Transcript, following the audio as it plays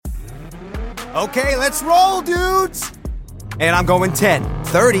Okay, let's roll, dudes! And I'm going 10,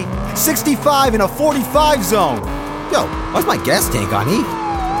 30, 65 in a 45 zone. Yo, why's my gas tank on E?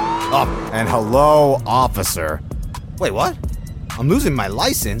 Oh, and hello, officer. Wait, what? I'm losing my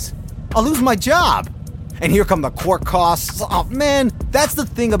license? I'll lose my job. And here come the court costs. Oh, man, that's the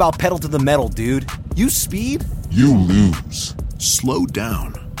thing about pedal to the metal, dude. You speed? You lose. Slow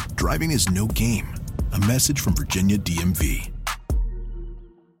down. Driving is no game. A message from Virginia DMV.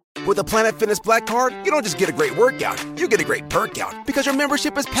 With a Planet Fitness Black Card, you don't just get a great workout, you get a great perk out because your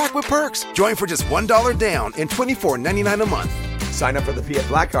membership is packed with perks. Join for just $1 down and $24.99 a month. Sign up for the Fiat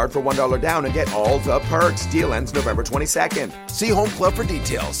Black Card for $1 down and get all the perks. Deal ends November 22nd. See Home Club for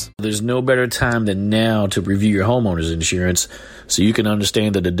details. There's no better time than now to review your homeowner's insurance so you can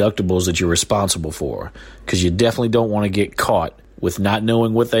understand the deductibles that you're responsible for, because you definitely don't want to get caught with not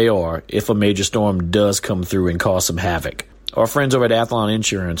knowing what they are if a major storm does come through and cause some havoc. Our friends over at Athlon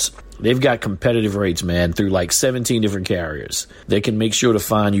Insurance, they've got competitive rates, man, through like 17 different carriers. They can make sure to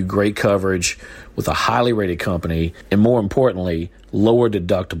find you great coverage with a highly rated company and, more importantly, lower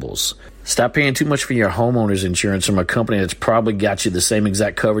deductibles. Stop paying too much for your homeowner's insurance from a company that's probably got you the same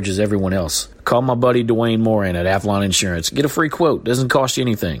exact coverage as everyone else. Call my buddy Dwayne Moran at Athlon Insurance. Get a free quote. Doesn't cost you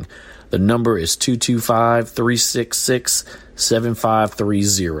anything. The number is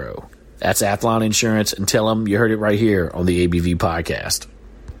 225-366-7530. That's Athlon Insurance, and tell them you heard it right here on the ABV podcast.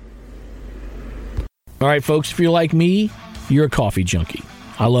 All right, folks, if you're like me, you're a coffee junkie.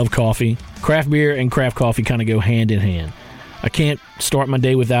 I love coffee. Craft beer and craft coffee kind of go hand in hand. I can't start my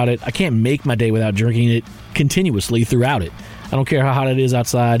day without it. I can't make my day without drinking it continuously throughout it. I don't care how hot it is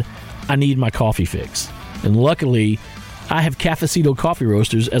outside. I need my coffee fix. And luckily, I have Cafecito Coffee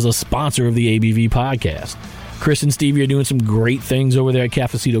Roasters as a sponsor of the ABV podcast. Chris and Stevie are doing some great things over there at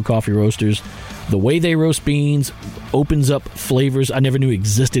Cafecito Coffee Roasters. The way they roast beans opens up flavors I never knew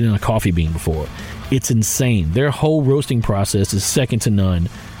existed in a coffee bean before. It's insane. Their whole roasting process is second to none,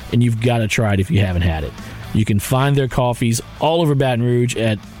 and you've got to try it if you haven't had it. You can find their coffees all over Baton Rouge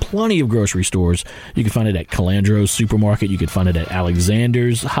at plenty of grocery stores. You can find it at Calandro's Supermarket. You can find it at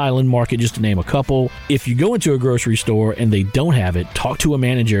Alexander's, Highland Market, just to name a couple. If you go into a grocery store and they don't have it, talk to a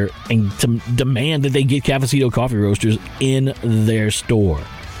manager and demand that they get Cafecito Coffee Roasters in their store.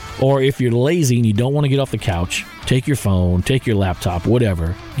 Or if you're lazy and you don't want to get off the couch, take your phone, take your laptop,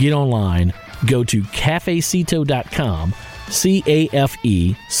 whatever, get online, go to cafecito.com,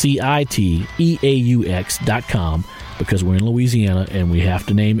 CAFECITEAUX.com, because we're in Louisiana and we have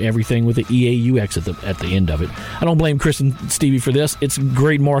to name everything with the EAUX at the end of it. I don't blame Chris and Stevie for this. It's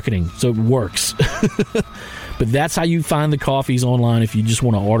great marketing, so it works. But that's how you find the coffees online if you just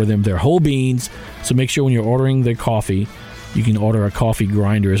want to order them. They're whole beans, so make sure when you're ordering their coffee, you can order a coffee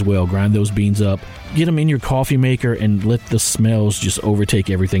grinder as well. Grind those beans up. Get them in your coffee maker and let the smells just overtake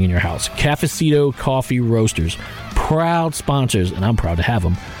everything in your house. Cafecito Coffee Roasters, proud sponsors, and I'm proud to have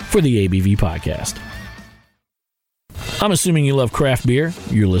them for the ABV podcast. I'm assuming you love craft beer.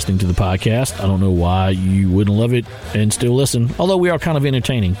 You're listening to the podcast. I don't know why you wouldn't love it and still listen, although we are kind of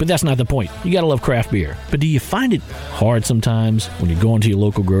entertaining, but that's not the point. You got to love craft beer. But do you find it hard sometimes when you're going to your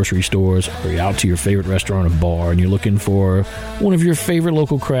local grocery stores or you're out to your favorite restaurant or bar and you're looking for one of your favorite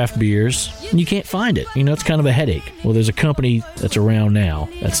local craft beers and you can't find it? You know, it's kind of a headache. Well, there's a company that's around now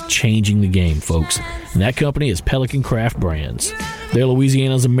that's changing the game, folks. And that company is Pelican Craft Brands. They're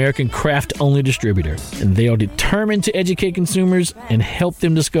Louisiana's American craft-only distributor, and they are determined to educate consumers and help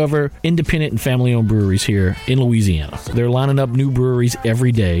them discover independent and family-owned breweries here in Louisiana. They're lining up new breweries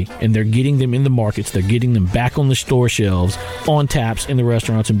every day, and they're getting them in the markets. They're getting them back on the store shelves, on taps in the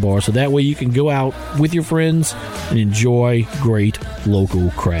restaurants and bars, so that way you can go out with your friends and enjoy great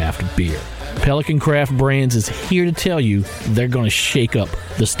local craft beer. Pelican Craft Brands is here to tell you they're going to shake up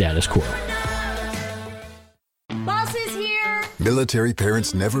the status quo. Military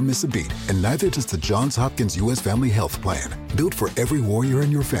parents never miss a beat, and neither does the Johns Hopkins U.S. Family Health Plan. Built for every warrior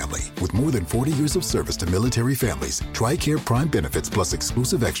in your family. With more than 40 years of service to military families, TRICARE Prime benefits plus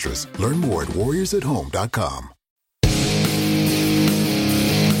exclusive extras. Learn more at warriorsathome.com.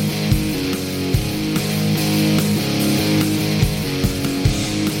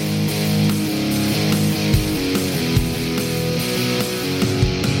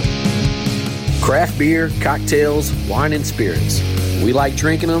 Craft beer, cocktails, wine, and spirits. We like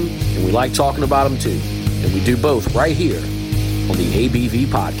drinking them, and we like talking about them too. And we do both right here on the ABV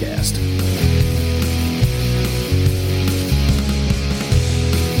podcast.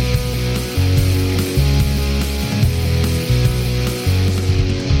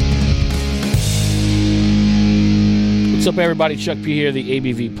 What's up, everybody? Chuck P here, the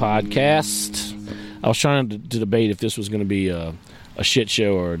ABV podcast. I was trying to debate if this was going to be a a shit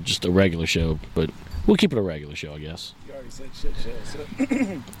show or just a regular show, but we'll keep it a regular show, I guess. You already said shit show.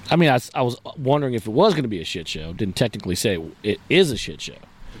 So. I mean, I was wondering if it was going to be a shit show. Didn't technically say it is a shit show.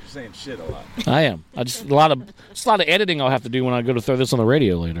 You're saying shit a lot. I am. It's a lot of editing I'll have to do when I go to throw this on the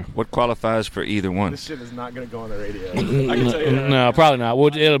radio later. What qualifies for either one? This shit is not going to go on the radio. I can tell you that. No, probably not.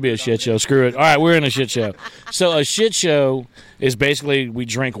 It'll be a shit show. Screw it. All right, we're in a shit show. So a shit show is basically we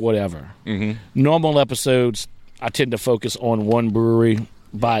drink whatever. Mm-hmm. Normal episodes, I tend to focus on one brewery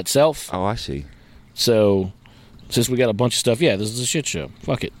by itself. Oh, I see. So since we got a bunch of stuff, yeah, this is a shit show.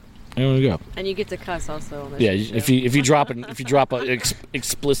 Fuck it. There we go. And you get to cuss also on this. Yeah, show. if you drop an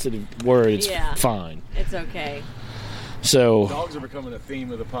explicit word, it's fine. It's okay. So Dogs are becoming a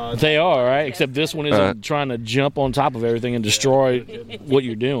theme of the pod. they are, right? Except this one isn't trying to jump on top of everything and destroy what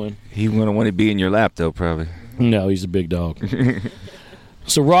you're doing. He's going to want to be in your lap, though, probably. No, he's a big dog.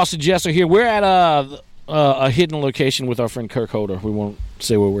 So Ross and Jess are here. We're at a hidden location with our friend Kirk Holder. We won't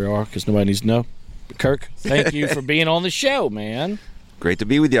say where we are because nobody needs to know. But Kirk, thank you for being on the show, man. Great to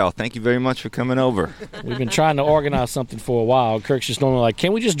be with y'all. Thank you very much for coming over. We've been trying to organize something for a while. Kirk's just normally like,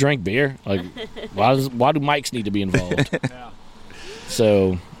 can we just drink beer? Like, why do mics need to be involved? Yeah.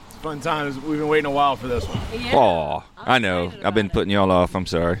 So It's fun times. We've been waiting a while for this one. Yeah. Aw, I know. I've been putting y'all off. I'm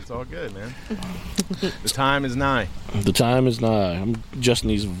sorry. It's all good, man. The time is nigh. the time is nigh. I'm adjusting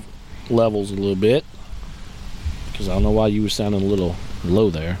these levels a little bit because I don't know why you were sounding a little low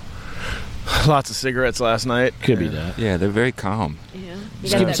there. Lots of cigarettes last night. Could be that. Yeah, they're very calm. Yeah.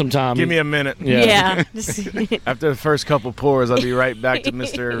 Just give him some time. Give me a minute. Yeah. Yeah. After the first couple pours, I'll be right back to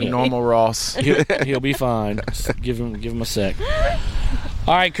Mr. Normal Ross. He'll be fine. Just give him a sec.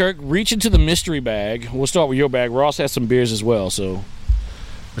 All right, Kirk, reach into the mystery bag. We'll start with your bag. Ross has some beers as well, so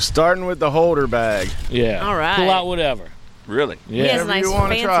We're starting with the holder bag. yeah. All right. Pull out whatever. Really? Yeah. He has a Whatever nice you want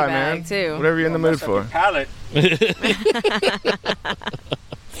to fancy try, bag, man. too. Whatever you're in the mood for. Palate.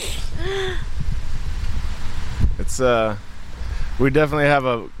 It's we definitely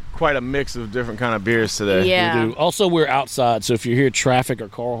have quite a mix of different kind of beers today. Yeah. We do. Also, we're outside, so if you hear traffic or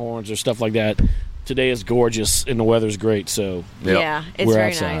car horns or stuff like that, today is gorgeous and the weather's great. So Yep. Yeah, it's We're very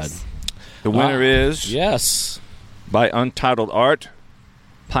outside. nice. The winner is, yes, by Untitled Art,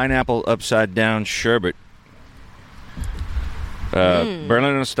 Pineapple Upside Down Sherbet.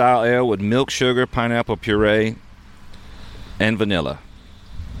 Berliner-style ale with milk, sugar, pineapple puree, and vanilla.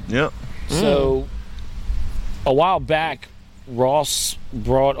 Yep. So a while back, Ross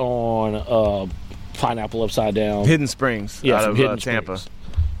brought on pineapple upside down. Hidden Springs out from of Hidden Tampa. Springs,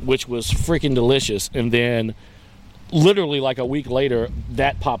 which was freaking delicious. And then, literally like a week later,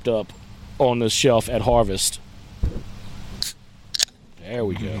 that popped up on the shelf at Harvest. There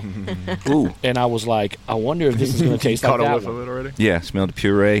we go. Ooh. And I was like, I wonder if this is going to taste like Caught a that whiff one. of it already. Yeah, smell the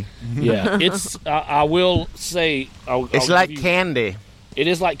puree. Yeah, it's. I will say, I'll It's give like you- candy, It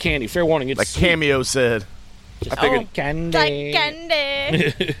is like candy. Fair warning. It's like sweet. Cameo said. Just figured- candy. Like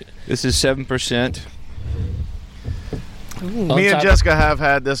candy. This is 7%. Me and Jessica have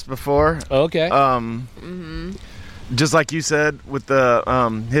had this before. Okay. Just like you said with the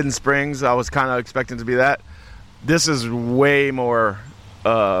Hidden Springs, I was kind of expecting to be that. This is way more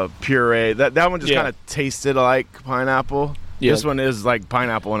puree. That one just Yeah. kind of tasted like pineapple. Yeah. This one is like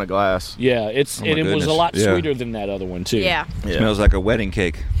pineapple in a glass. Yeah, it's Oh my and it was a goodness. lot Yeah. sweeter than that other one too. Yeah. Smells like a wedding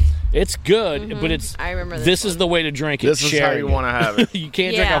cake. It's good, but it's. I remember This this is the way to drink it. This is how sharing you it. want to have it. You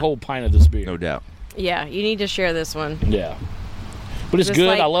can't drink Yeah. a whole pint of this beer. No doubt. Yeah, you need to share this one. Yeah, but it's Just good.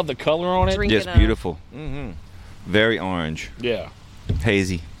 like I love the color on it. drink- Yes, it up. beautiful. Very orange. Yeah,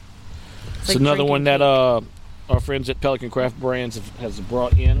 Hazy. it's like another drinking one that cake. our friends at Pelican Craft Brands has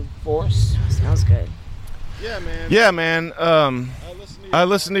brought in for us. Smells good. Yeah, man. I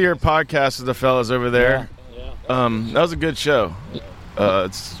listened to your podcast with the fellas over there. That was a good show.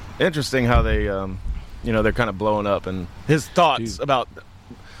 It's interesting how they, they're kind of blowing up, and his thoughts about,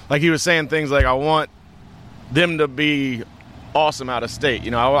 like he was saying things like, I want them to be awesome out of state.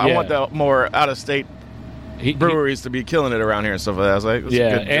 I want the more out of state breweries to be killing it around here and stuff like that. I was like, that's a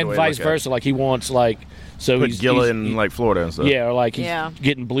Yeah, good and way to vice look at it. versa. Like he wants so Put he's Gila he's- in like Florida and stuff. Yeah, or like he's Yeah.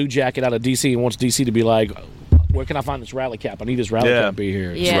 getting Blue Jacket out of DC and wants DC to be like, where can I find this rally cap? I need this rally Yeah. cap be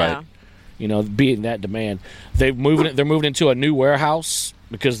here. Yeah. right. Be in that demand. They're moving into a new warehouse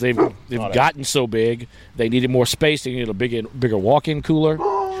because they've gotten so big. They needed more space. They needed a bigger walk-in cooler.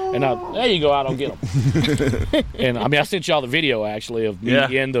 And there you go. I don't get them. And I mean, I sent y'all the video actually of me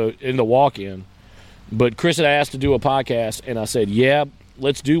in the walk-in. But Chris had asked to do a podcast, and I said, yeah,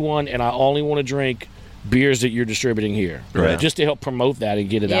 let's do one. And I only want to drink beers that you're distributing here, Right. just to help promote that and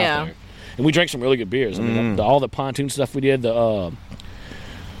get it Yeah. out there. And we drank some really good beers. I mean, all the pontoon stuff we did. You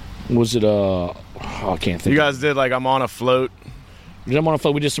I can't think. guys did like I'm on a float.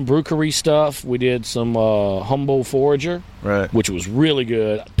 We did some Brewery stuff. We did some Humboldt Forager, Right. which was really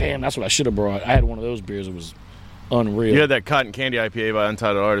good. Damn, that's what I should have brought. I had one of those beers. It was unreal. You had that Cotton Candy IPA by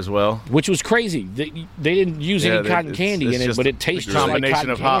Untitled Art as well. Which was crazy. They didn't use any cotton candy in it, but it tastes a just like combination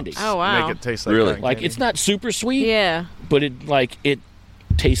cotton of candy. hops. Oh, wow. Make it taste like Really? cotton Like candy. it's not super sweet. Yeah. But it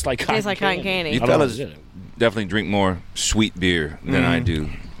tastes like cotton Tastes like cotton candy. You I don't know fellas what's in it. definitely drink more sweet beer than I do,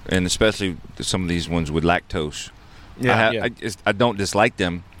 and especially some of these ones with lactose. Yeah. I don't dislike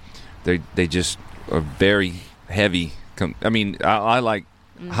them. They just are very heavy. I mean, I like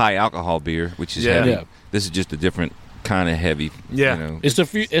high alcohol beer, which is heavy. Yeah. This is just a different kind of heavy. Yeah. You know. It's the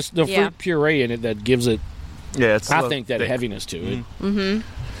fruit puree in it that gives it. Yeah, it's I think that heaviness to it.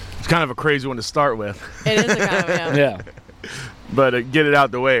 It's kind of a crazy one to start with. It is a kind of, Yeah, But get it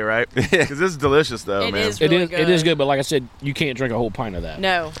out the way, right? Because this is delicious, though, It man. is really It is good, but like I said, you can't drink a whole pint of that.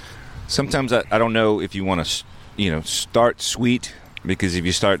 No. Sometimes I don't know if you want to, start sweet, because if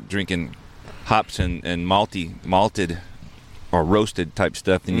you start drinking hops and malted or roasted type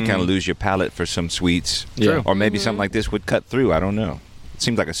stuff, then you kind of lose your palate for some sweets. Yeah. Or maybe something like this would cut through. I don't know. It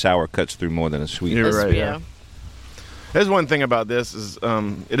seems like a sour cuts through more than a sweet. You're right. Yeah. There's one thing about this is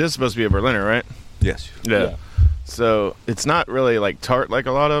it is supposed to be a Berliner, right? Yes. Yeah. So it's not really like tart like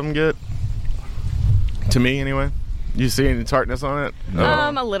a lot of them get. To me, anyway. You see any tartness on it?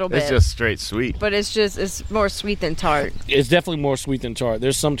 A little bit. It's just straight sweet. But it's more sweet than tart. It's definitely more sweet than tart.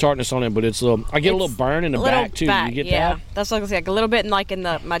 There's some tartness on it, but it's I get a little burn in the back too. You get yeah. that? That's what I was gonna say. Like a little bit, like in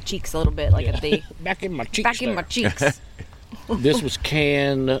my cheeks, a little bit, like at the Back in my cheeks. back in there. my cheeks. This was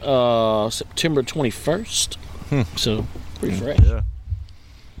canned September 21st, so pretty fresh. Yeah.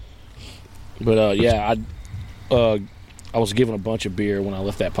 But I was given a bunch of beer when I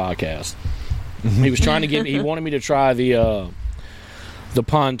left that podcast. He was trying to get me. He wanted me to try the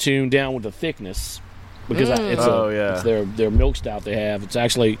pontoon down with the thickness because it's their milk stout they have. It's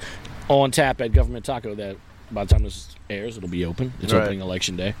actually on tap at Government Taco. That by the time this airs, it'll be open. It's Right. opening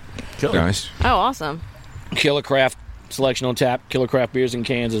election day. Nice. Oh, awesome. Killer Craft selection on tap. Killer Craft beers in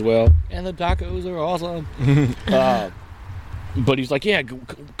cans as well. And the tacos are awesome. But he's like, yeah,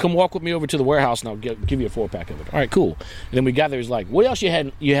 come walk with me over to the warehouse and I'll give you a 4-pack of it. All right, cool. And then we got there. He's like, what else you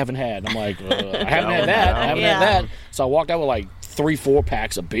haven't had? I'm like, I haven't had that. I haven't had that. So I walked out with like 3-4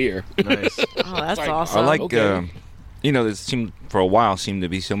 packs of beer. Nice. Oh, that's like, awesome. I like, Okay. there seemed for a while seemed to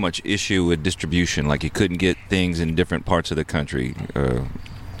be so much issue with distribution. Like you couldn't get things in different parts of the country,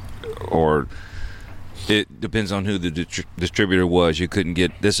 or it depends on who the distributor was. You couldn't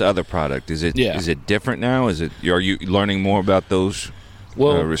get this other product. Is it different now? Are you learning more about those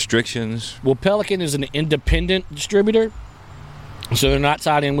restrictions? Well, Pelican is an independent distributor, so they're not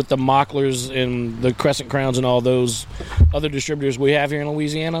tied in with the Mocklers and the Crescent Crowns and all those other distributors we have here in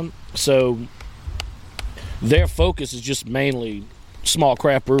Louisiana. So their focus is just mainly small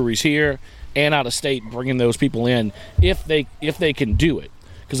craft breweries here and out of state, bringing those people in if they can do it.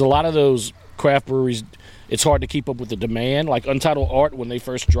 Because a lot of those craft breweries, it's hard to keep up with the demand. Like Untitled Art, when they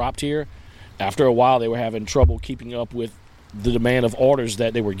first dropped here, after a while they were having trouble keeping up with the demand of orders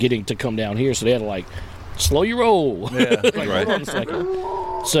that they were getting to come down here. So they had to like slow your roll. Yeah. Like, hold on a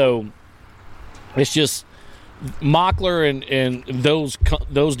second. So it's just Mockler and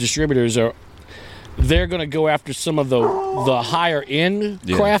those distributors they're going to go after some of the higher end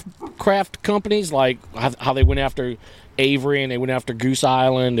craft companies, like how they went after Avery and they went after Goose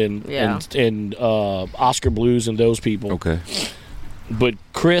Island and Oscar Blues and those people. Okay. But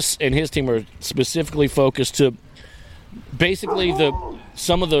Chris and his team are specifically focused to basically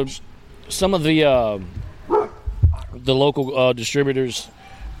some of the local distributors.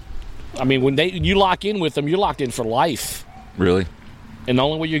 I mean, when you lock in with them, you're locked in for life. Really? And the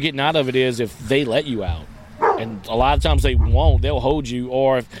only way you're getting out of it is if they let you out. And a lot of times they won't. They'll hold you.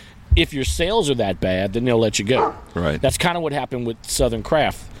 Or if your sales are that bad, then they'll let you go. Right. That's kind of what happened with Southern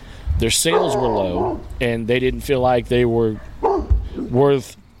Craft. Their sales were low, and they didn't feel like they were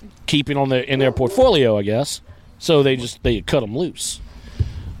worth keeping in their portfolio, I guess. So they cut them loose.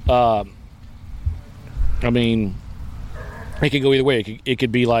 I mean, it could go either way. It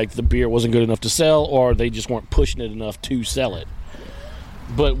could be like the beer wasn't good enough to sell, or they just weren't pushing it enough to sell it.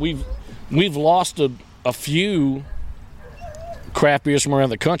 But we've lost a few craft beers from around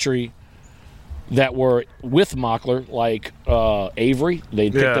the country that were with Mockler, like Avery. They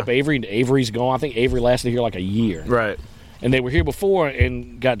picked up Avery, and Avery's gone. I think Avery lasted here like a year. Right. And they were here before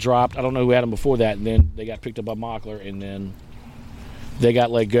and got dropped. I don't know who had them before that. And then they got picked up by Mockler, and then they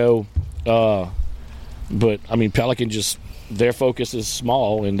got let go. But, I mean, Pelican their focus is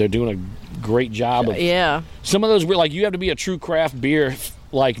small, and they're doing a great job of. Yeah. Some of those, like, you have to be a true craft beer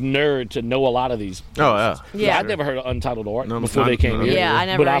like nerd to know a lot of these. Oh yeah. Yeah. I'd never heard of Untitled Art No, before they came no. here. Yeah, I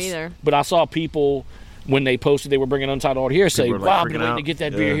never but either. But I saw people when they posted they were bringing Untitled Art here say, People were, "Wow, like, I've been freaking waiting out. to get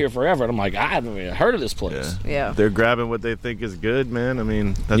that Yeah. beer here forever." And I'm like, I haven't even heard of this place. Yeah. They're grabbing what they think is good, man. I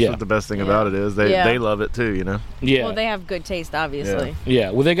mean, that's Yeah. what the best thing Yeah. about it is. They Yeah. they love it too, you know. Yeah. Well, they have good taste, obviously. Yeah,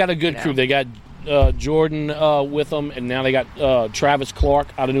 well, they got a good You crew. know. They got Jordan with them, and now they got Travis Clark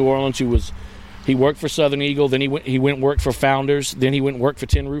out of New Orleans, he worked for Southern Eagle. Then he went and worked for Founders. Then he went and worked for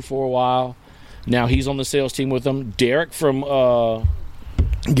Tin Roof for a while. Now he's on the sales team with them. Derek from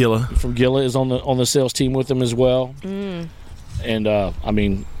Gilla is on the sales team with them as well. And I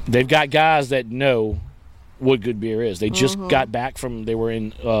mean, they've got guys that know what good beer is. They just got back they were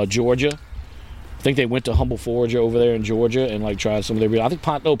in Georgia. I think they went to Humble Forge over there in Georgia and like tried some of their beer. I think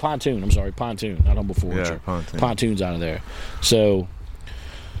Pontoon. I'm sorry, Pontoon, not Humble Forge. Yeah, Pontoon. Pontoon's out of there. So,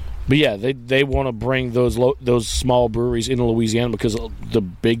 but yeah, they want to bring those small breweries into Louisiana because the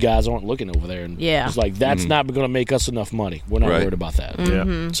big guys aren't looking over there. And Yeah. it's like that's not going to make us enough money. We're not Right. worried about that.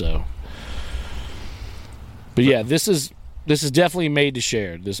 Yeah. So, but yeah, this is definitely made to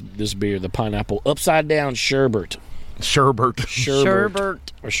share. This beer, the pineapple upside down sherbet. Sherbet.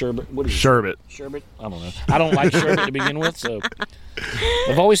 Sherbet. Or sherbet. What is it? Sherbet. Sherbet? I don't know. I don't like sherbet to begin with, so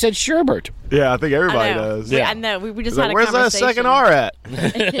I've always said sherbet. Yeah, I think everybody I know. does. Yeah. I know. We just It's had like, a where's that conversation. second R at?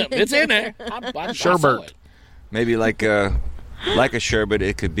 It's in there. I saw Sherbet. it. Maybe like a sherbet.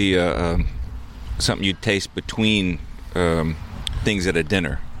 It could be something you taste between things at a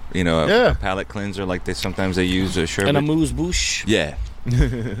dinner. You know, Yeah. a palate cleanser like sometimes they use a sherbet. And a moose bouche. Yeah,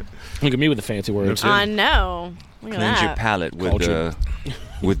 Look at me with the fancy words. I know. Look at cleanse that. your palate Culture.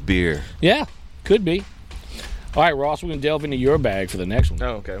 with beer. Yeah, could be. All right, Ross, we're going to delve into your bag for the next one.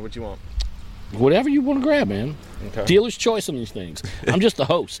 Oh, okay. What you want? Whatever you want to grab, man. Okay. Dealer's choice on these things. I'm just the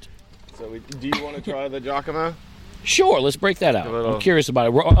host. So, do you want to try the Giacomo? Sure, let's break that out. A little- I'm curious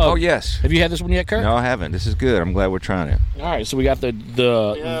about it. Oh yes. Have you had this one yet, Kurt? No, I haven't. This is good. I'm glad we're trying it. All right, so we got the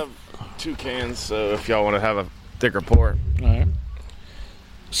We have 2 cans, so if y'all want to have a thicker pour. All right.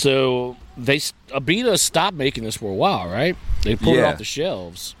 So Abita stopped making this for a while, right? They pulled it Yeah. off the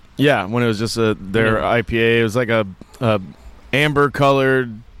shelves. Yeah, when it was just their Yeah. IPA. It was like a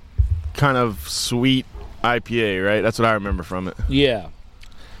amber-colored, kind of sweet IPA, right? That's what I remember from it. Yeah.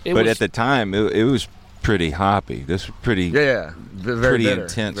 But at the time, it was pretty hoppy. This was pretty. Yeah, very Pretty bitter.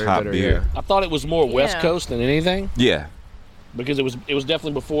 intense Very hop bitter, beer. I thought it was more West Yeah. Coast than anything Yeah. because it was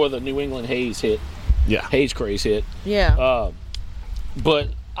definitely before the New England haze Yeah. haze craze hit. Yeah. But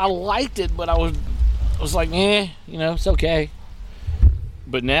I liked it, but I was like, it's okay.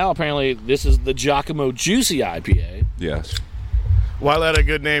 But now apparently this is the Giacomo Juicy IPA. Yes. Why let a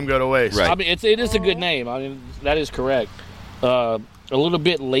good name go to waste? Right. I mean, it is a good name. I mean, that is correct. A little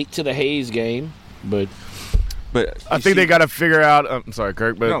bit late to the haze game, but But I think they got to figure out. I'm sorry,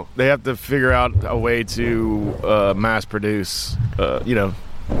 Kirk, but No. they have to figure out a way to mass produce. You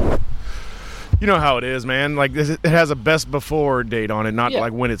know how it is, man. Like it has a best before date on it, not Yeah.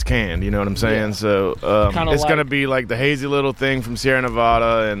 like when it's canned. You know what I'm saying? Yeah. So Kinda it's gonna like- be like the hazy little thing from Sierra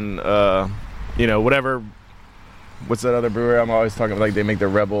Nevada, and whatever. What's that other brewery I'm always talking about? Like they make the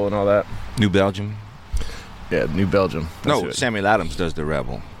Rebel and all that. New Belgium. Yeah, New Belgium. That's No, it. Samuel Adams does the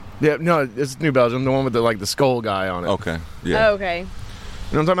Rebel. Yeah, no, it's New Belgium, the one with the skull guy on it. Okay. Yeah. Oh, okay.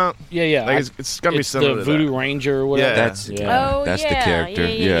 You know what I'm talking about? yeah. Like it's gonna be It's similar the to Voodoo that. Ranger or whatever. Yeah. That's Oh, that's yeah. the character.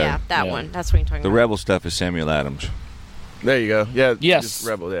 Yeah. That Yeah. one. That's what you're talking The about. Rebel stuff is Samuel Adams. There you go. Yeah. Yes. just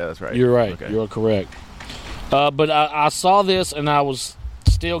Rebel. Yeah, that's right. You're right. Okay. You're correct. But I saw this and I was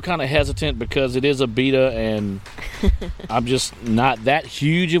still kind of hesitant because it is a Abita, and I'm just not that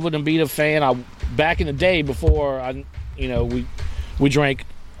huge of an Abita fan. Back in the day before we drank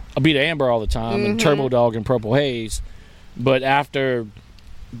Abita Amber all the time and Turbo Dog and Purple Haze, but after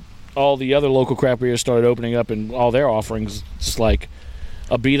all the other local craft beers started opening up and all their offerings, it's like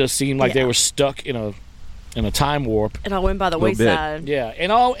Abita seemed like they were stuck in a time warp. It all went by the Little bit. wayside. Yeah,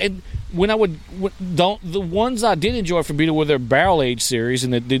 and when the ones I did enjoy from Beta were their barrel age series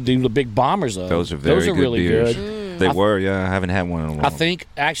and the big bombers. Those are very good really beers. good. They were. Yeah, I haven't had one in a while. I think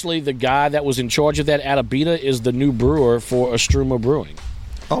actually the guy that was in charge of that at Abita is the new brewer for Astruma Brewing.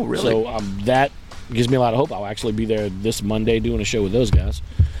 Oh, really? So that gives me a lot of hope. I'll actually be there this Monday doing a show with those guys.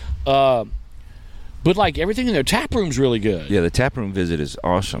 But like everything in their tap room's really good. Yeah, the taproom visit is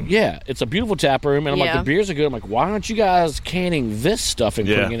awesome. Yeah, it's a beautiful tap room, and I'm like, Yeah. the beers are good. I'm like, why aren't you guys canning this stuff and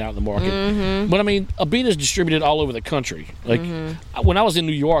putting it out in the market? But I mean, Abita's distributed all over the country. Like when I was in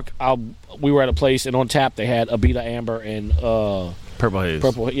New York, we were at a place, and on tap they had Abita Amber and Purple Haze.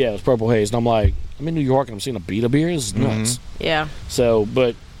 Purple. Yeah, it was Purple Haze, and I'm like, I'm in New York and I'm seeing Abita beer. This is nuts. Yeah. So,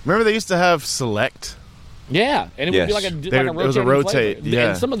 but Remember they used to have Select Yeah, and it would be like a It was a rotate. flavor. Yeah.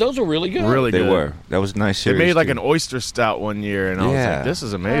 And some of those were really good. Really good. They were. That was a nice They series. made like too. an oyster stout one year, and I was like, "This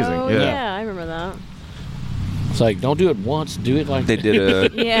is amazing." Oh, yeah, I remember that. It's like, don't do it once, do it like They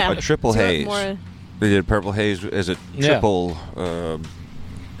did Yeah. a triple Do it haze. more- They did purple haze as a triple.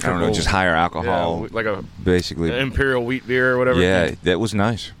 I don't know, just higher alcohol. Yeah, like a basically imperial wheat beer or whatever. Yeah, that was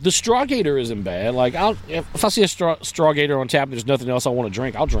nice. The Straw Gator isn't bad. Like, if I see a Straw Gator on tap and there's nothing else I want to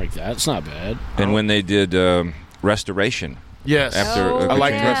drink, I'll drink that. It's not bad. And when they did Restoration, yes, after I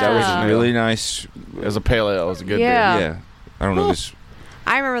liked that was Restoration. really nice. As a pale ale, it was a good Yeah. beer. Yeah, I don't know. This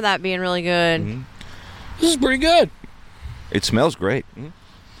I remember that being really good. This is pretty good. it smells great.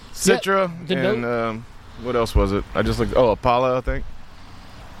 Citra the and what else was it? I just looked. Oh, Apollo, I think.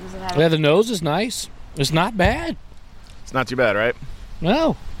 Yeah, the nose is nice. It's not bad. It's not too bad, right?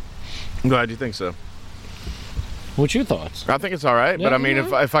 No. I'm glad you think so. What's your thoughts? I think it's all right, but I mean,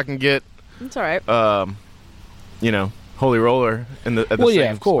 if I can get, It's all right. Holy Roller at the Well, same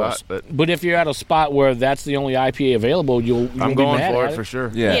yeah, of course. spot, But if you're at a spot where that's the only IPA available, you'll I'm be going mad for at it for sure.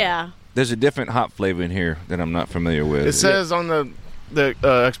 Yeah. There's a different hop flavor in here that I'm not familiar with. It says on the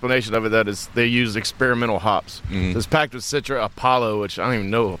explanation of it that is they use experimental hops. It's packed with Citra, Apollo, which I don't even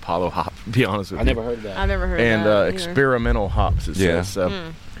know Apollo hop. To be honest with you, I never heard of that. I've never heard and of that. experimental hops. It says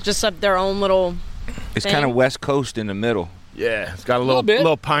so. Just up their own little. It's thing. kind of West Coast in the middle. Yeah, it's got a Little bit.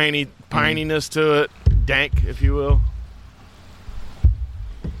 little pininess to it, dank, if you will.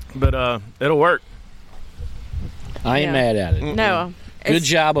 But it'll work. I ain't Yeah. mad at it. No. Good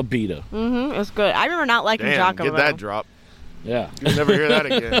job, Abita. Mm-hmm. It was good. I remember not liking Damn, Giacomo. get that drop. Yeah. You'll never hear that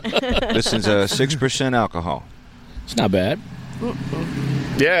again. This is 6% alcohol. It's not bad.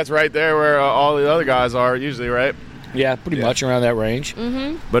 Yeah, it's right there where all the other guys are usually, right? Yeah, pretty much around that range.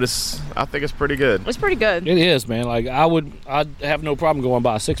 But I think it's pretty good. It's pretty good. It is, man. Like, I'd have no problem going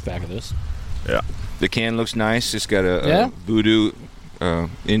buy a 6-pack of this. Yeah. The can looks nice. It's got Yeah. a voodoo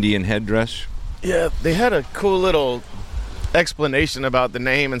Indian headdress. Yeah, they had a cool little explanation about the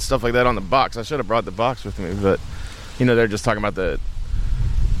name and stuff like that on the box. I should have brought the box with me, but they're just talking about the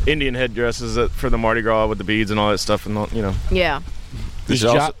Indian headdresses for the Mardi Gras with the beads and all that stuff, and Yeah.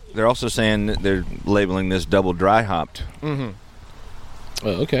 They're also saying that they're labeling this double dry hopped. Oh,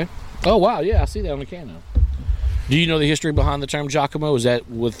 okay. Oh, wow. Yeah, I see that on the can now. Do you know the history behind the term Giacomo? Is that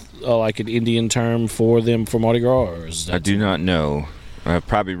with like an Indian term for them for Mardi Gras? Or is that I do not know. I've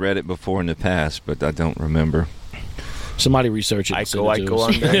probably read it before in the past, but I don't remember. Somebody research it. and send it to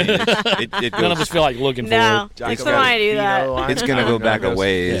us. It None of us feel like looking No. for it. Think somebody do that. It's going to go back a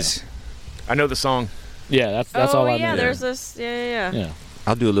ways. I know the song. Yeah, that's all I know. yeah, there's this. Yeah. Yeah.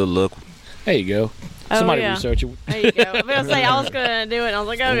 I'll do a little look. There you go. Oh, Somebody yeah. research it. There you go. I was going to say, I was going to do it, and I was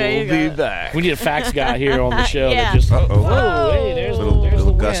like, okay, We'll you be go. back. We need a fax guy here on the show Yeah. that just. Uh-oh. Whoa, hey, there's the Little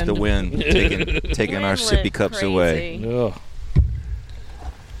wind. gust of wind taking our Wind sippy went cups away. crazy. Ugh.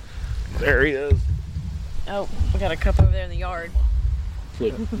 There he is. Oh, we got a cup over there in the yard.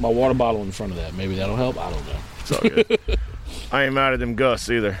 Put my water bottle in front of that. Maybe that'll help. I don't know. It's all good. I ain't mad at them gusts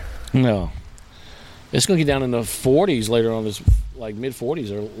either. No. It's going to get down in the 40s later on this, like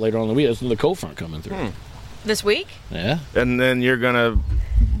mid-40s or later on in the week. There's another cold front coming through. This week? Yeah. And then you're gonna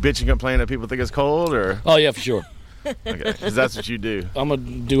bitch and complain that people think it's cold, or Oh, yeah, for sure. okay, because that's what you do. I'm going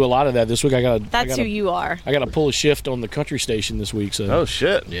to do a lot of that this week. That's who you are. I got to pull a shift on the country station this week. So Oh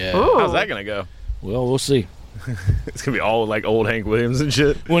shit! yeah. How's that gonna go? Well, we'll see. It's gonna be all like old Hank Williams and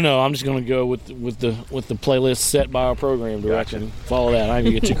shit. Well, no, I'm just going to go with the playlist set by our program direction. Follow that. I ain't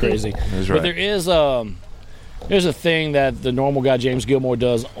going to get too crazy. That's But right. there is there's a thing that the normal guy James Gilmore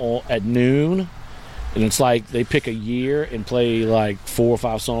does at noon, and it's like they pick a year and play like 4 or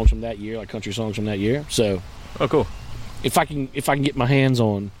 5 songs from that year, like country songs from that year. So Oh, cool. if I can get my hands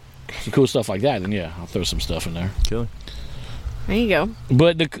on some cool stuff like that, then yeah, I'll throw some stuff in there. Killer. There you go.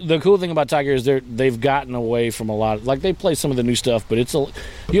 But the cool thing about Tiger is they've gotten away from a lot of, like they play some of the new stuff, but you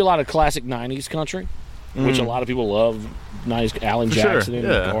hear a lot of classic '90s country, which a lot of people love. '90s Alan For sure, Jackson and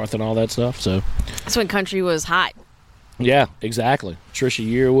yeah. Garth and all that stuff. So That's when country was hot. yeah, exactly. Trisha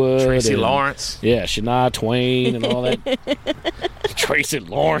Yearwood, Tracy and, Lawrence. yeah, Shania Twain and all that. Tracy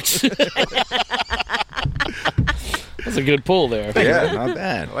Lawrence. That's a good pull there. Yeah, not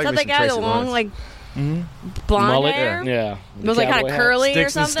bad. I like Is that me the some guy with Tracy the long, Lawrence. like, blonde Mullet. hair? Yeah. It was like kind Cowboy of hat. curly or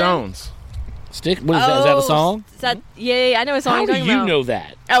Sticks and something? Stones. Stick. What is that? Is that a song? Is that, yeah, I know what song How you're do talking you about. know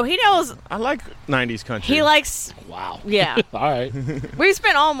that? Oh, he knows. I like 90s country. He likes. Wow. Yeah. All right. We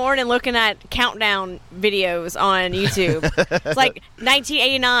spent all morning looking at countdown videos on YouTube. It's like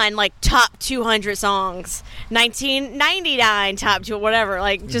 1989, like top 200 songs. 1999, top 2, whatever.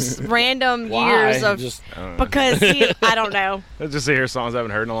 Like just random years of. Because I don't know. Just to hear songs I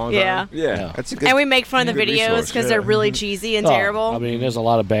haven't heard in a long Yeah. time. Yeah, that's a good. And we make fun of the good videos resource. because they're really cheesy and terrible. I mean, there's a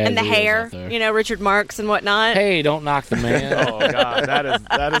lot of bad And the videos hair, out there. you know, Richard Marx and whatnot. Hey, don't knock the man. Oh God,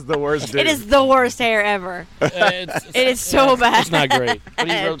 that is the worst. Dude. It is the worst hair ever. It is so bad. It's not great. But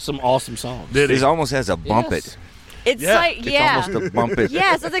he wrote some awesome songs. It almost has a bump Yes. it. It's Yeah. like, yeah. It's almost a bump it.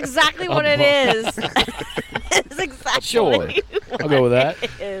 Yes, that's exactly what it is. It's exactly Sure. what it I'll go with that.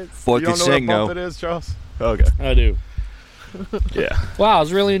 is. Boy You could don't know sing what bump though. it is, Charles? Okay. I do. Yeah. Wow, it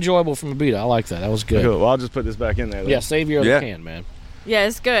was really enjoyable from Abita. I like that. That was good. Cool. Well, I'll just put this back in there. Then. Yeah, save your other Yeah. can, man. Yeah,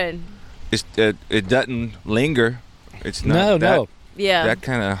 it's good. It doesn't linger. It's not No, that, no. Yeah. that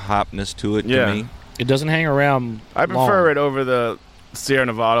kind of hopness to it Yeah. to me. It doesn't hang around. I prefer long. it over the Sierra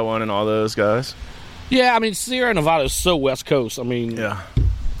Nevada one and all those guys. Yeah, I mean, Sierra Nevada is so West Coast. I mean, Yeah.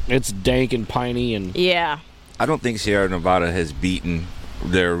 it's dank and piney and. Yeah. I don't think Sierra Nevada has beaten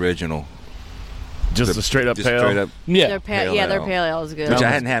their original. Just a straight up Just pale. straight up, Yeah. Their Pale their ale. pale ale is good. which I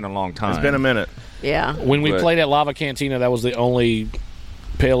hadn't had in a long time. It's been a minute. Yeah. When we But- played at Lava Cantina, that was the only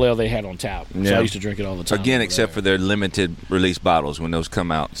pale ale they had on tap. So Yeah. I used to drink it all the time. Again, over except for there. their limited release bottles when those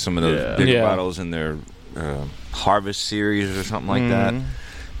come out. Some of those Yeah. bigger Yeah. bottles in their Harvest series or something like Mm-hmm.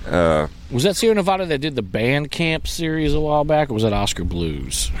 that. Was that Sierra Nevada that did the Band Camp series a while back, or was that Oscar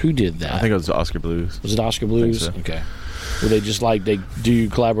Blues? Who did that? I think it was Oscar Blues. Was it Oscar Blues? so. Okay. Where they just like they do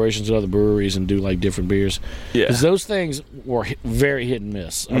collaborations with other breweries and do like different beers. Yeah. Because those things were very hit and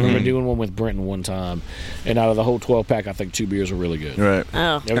miss. I remember doing one with Brenton one time, and out of the whole 12-pack, I think 2 beers were really good. Right.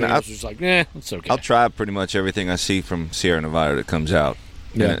 Oh. Everything else was just like, it's okay. I'll try pretty much everything I see from Sierra Nevada that comes out.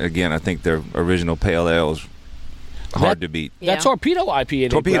 Yeah. And again, I think their original pale ale is hard to beat. Yeah. That Torpedo IPA. they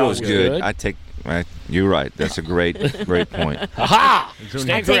put Torpedo out is was good. I take. You're right. That's a great point. Aha!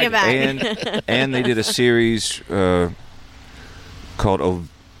 I take it back. And they did a series called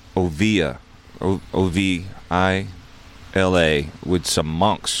Ovia, OVILA, with some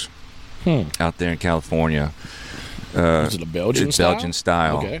monks out there in California. Is it a Belgian It's style? Belgian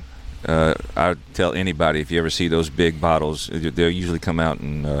style. Okay. I tell anybody, if you ever see those big bottles, they usually come out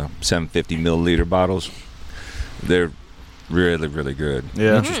in 750 milliliter bottles. They're really, really good.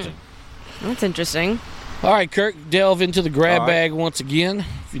 Yeah. Interesting. That's interesting. All right, Kirk, delve into the grab All right. bag once again,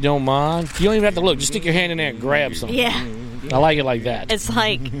 if you don't mind. You don't even have to look. Just stick your hand in there and grab something. Yeah. I like it like that. It's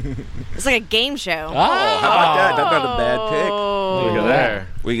like a game show. Ah! How about that? That's not a bad pick. Look at there.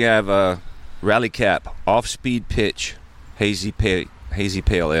 We have Rally Cap Off-Speed Pitch Hazy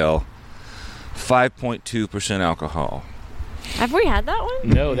Pale Ale, 5.2% alcohol. Have we had that one?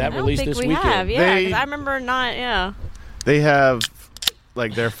 No, that I don't released think this we weekend. have. Yeah, They- 'cause I remember not. Yeah. They have,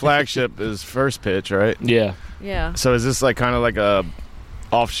 like, their flagship is First Pitch, right? Yeah. Yeah. So is this like kind of like a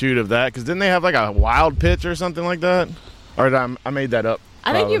offshoot of that? Because didn't they have like a Wild Pitch or something like that? Or did I made that up?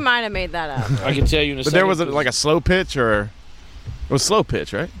 I think probably. you might have made that up. I can tell you in a But second. there was like a slow pitch, or it was slow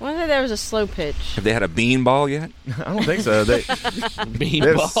pitch, right? Whether there was a slow pitch. Have they had a bean ball yet? I don't think so. They,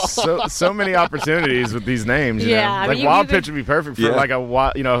 beanball. there's so many opportunities with these names. You Yeah, know? I Like mean, Wild you could- Pitch would be perfect for Yeah. like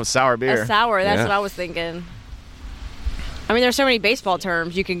a sour beer. A sour. That's Yeah. what I was thinking. I mean, there's so many baseball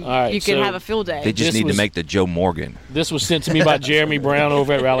terms. You can All right, you can so have a field day. They just This need was- to make the Joe Morgan. This was sent to me by Jeremy Brown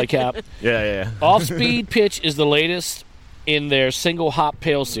over at Rally Cap. Yeah. Off-Speed Pitch is the latest in their single hop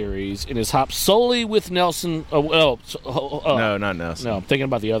pale series and is hopped solely with Nelson. No, not Nelson. No, I'm thinking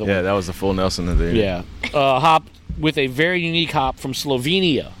about the other Yeah, one. that was the full Nelson of the Yeah. Hopped with a very unique hop from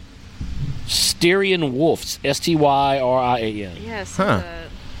Slovenia. Styrian Wolfs. Styrian. yes.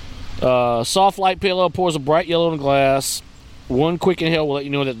 Huh. Soft light pale ale pours a bright yellow in a glass. One quick inhale will let you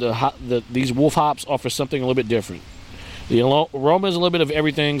know that these wolf hops offer something a little bit different. The aroma is a little bit of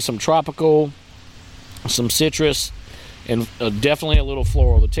everything, some tropical, some citrus, and definitely a little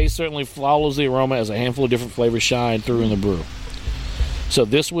floral. The taste certainly follows the aroma as a handful of different flavors shine through in the brew. So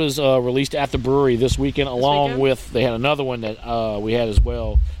this was released at the brewery this weekend, along with, they had another one that we had as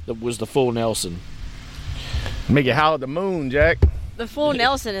well, that was the full Nelson. Make it howl at the moon, Jack. The full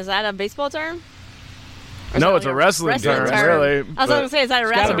Nelson, is that a baseball term? Or is No, that it's like a wrestling term, really. I was going to say, is that a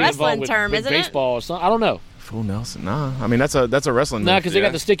It's gotta be wrestling involved term, with isn't baseball or something. I don't know. Full Nelson, nah. I mean, that's a wrestling. No, move. because they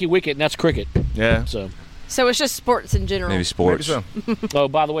got the sticky wicket, and that's cricket. Yeah. So, it? So it's just sports in general. Maybe sports. Maybe so. oh,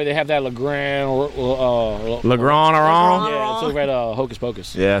 by the way, they have that Legrand. Legrand around. Yeah, it's over at Hocus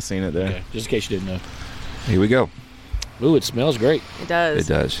Pocus. Yeah, I seen it there. Okay, just in case you didn't know. Here we go. Ooh, it smells great. It does.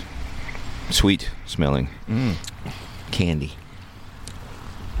 It does. Sweet smelling. Candy.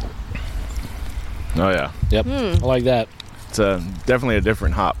 Oh yeah. Yep, I like that. It's definitely a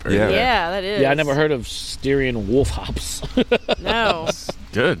different hop. Right? Yeah, that is. Yeah, I never heard of Styrian wolf hops. No.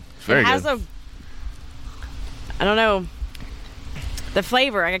 Good. It's very it has good. I don't know. The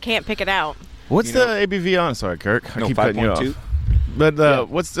flavor, I can't pick it out. What's the ABV on? Sorry, Kirk. I keep cutting you 5.2. off. But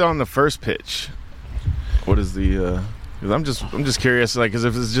what's on the first pitch? What is the? 'Cause I'm just curious, like, because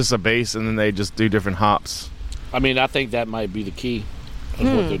if it's just a base and then they just do different hops. I mean, I think that might be the key. Of what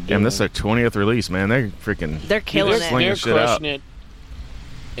they're doing. Damn, this is their 20th release, man. They're freaking. They're killing it. slinging They're shit out. crushing it.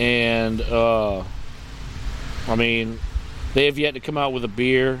 And I mean, they have yet to come out with a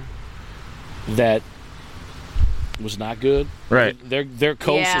beer that was not good. Right. Their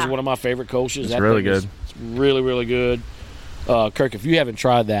Kolsch is one of my favorite Kolsch's. It's really good. It's really, really good. Kirk, if you haven't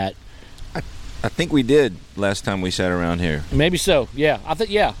tried that, I think we did last time we sat around here. maybe so. Yeah, I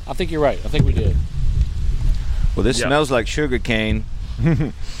think you're right. I think we did. Well, this Yeah. smells like sugar cane,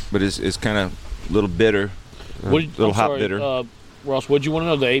 but it's kind of a little bitter, a little hop bitter. Ross, what do you want to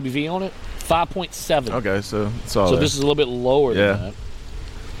know? The ABV on it? 5.7. Okay, so it's all So there. this is a little bit lower Yeah. than that.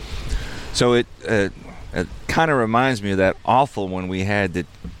 So it kind of reminds me of that awful one we had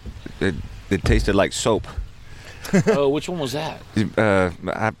that tasted like soap. Oh, which one was that?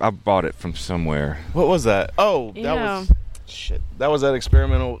 I bought it from somewhere. What was that? Oh, that Yeah. was shit. That was that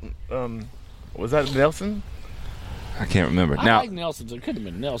experimental. Was that Nelson? I can't remember. I Now like Nelson's. It could have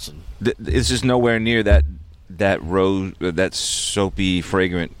been Nelson. it's just nowhere near that rose, that soapy,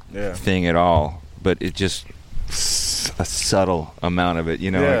 fragrant Yeah. thing at all. But it just a subtle amount of it. You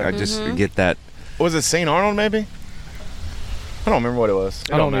know, Yeah. I just get that. Was it St. Arnold? Maybe. I don't remember what it was.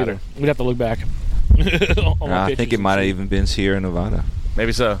 It I don't matter. either. We'd have to look back. on my I think pictures it might have and see. even been Sierra Nevada.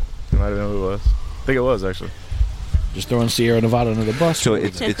 Maybe so. It might have been who it was. I think it was actually. Just throwing Sierra Nevada under the bus. So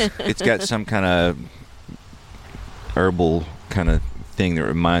it's got some kind of herbal kind of thing that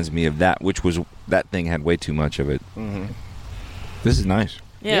reminds me of that, which was that thing had way too much of it. Mm-hmm. This is nice.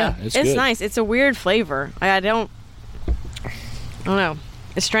 Yeah, it's good. nice. It's a weird flavor. I don't know.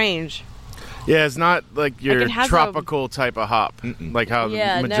 It's strange. Yeah, it's not like your it has tropical type of hop, like how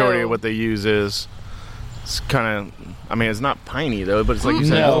Yeah, the majority no. of what they use is. It's kind of. I mean, it's not piney though, but it's like you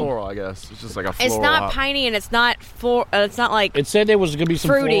said, No. floral. I guess it's just like a floral. It's not hop. piney and it's not it's not like It said there was going to be some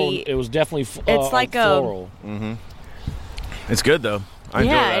Fruity. floral. It was definitely It's like a- floral. It's good though. I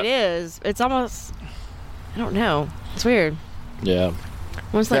enjoy that. it is. It's almost I don't know. It's weird. Yeah.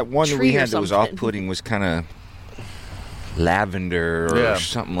 Almost That like one that we tree or had that was something. off-putting was kind of lavender or Yeah.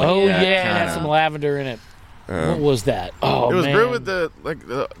 something like Oh, that. yeah, it had kinda. some lavender in it. What was that? Oh, It was man. brewed with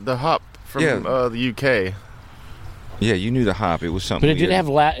the hop from Yeah. the UK. Yeah, you knew the hop. It was something. But it did weird.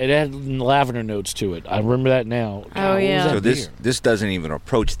 have it had lavender notes to it. I remember that now. Oh, what was yeah. that So this beer? this doesn't even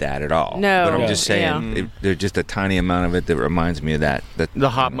approach that at all. No. But I'm No. just saying, there's just a tiny amount of it that reminds me of that. The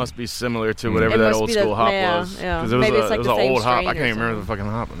hop must be similar to whatever It that must old be school the- hop yeah, was. yeah. 'Cause it was Maybe a, it's like it was the an same old hop. strain I or can't even remember the something.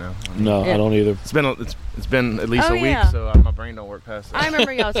 fucking hop now. No, Yeah. I don't either. It's been at least Oh, a week, yeah. so my brain don't work past that. I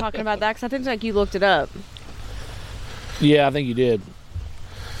remember y'all talking about that because I think like you looked it up. Yeah, I think you did.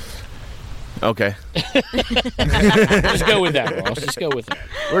 Okay, Just go with that, Ross. Just go with that.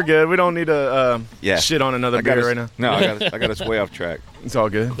 we're good. We don't need to Yeah. shit on another I got beer us, right now. No, I got us way off track. It's all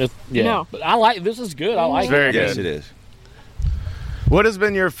good. Yeah. No. But I like this. Is good. I like It's very it. Yes, good. it is. What has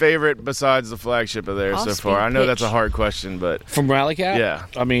been your favorite besides the flagship of theirs so Austin far? I know that's a Pitch. hard question, but From Rally Cap? Yeah.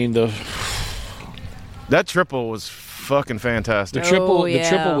 I mean, the that triple was fucking fantastic. triple yeah. the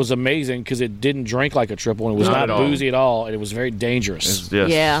triple was amazing because it didn't drink like a triple and it was Not not at all. boozy at all and it was very dangerous. It's- yes.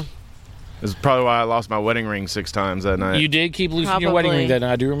 Yeah. It's probably why I lost my wedding ring 6 times that night. You did keep losing your wedding ring Probably. that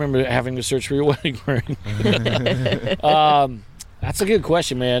night. I do remember having to search for your wedding ring. That's a good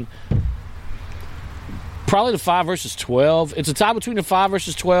question, man. Probably the 5 versus 12. It's a tie between the 5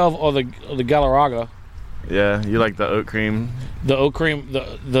 versus 12 or the Galarraga. Yeah, you like the oat cream. The oat cream,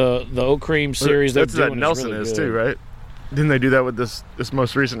 the oat cream series. That's they're that doing Nelson really is good. too, right? Didn't they do that with this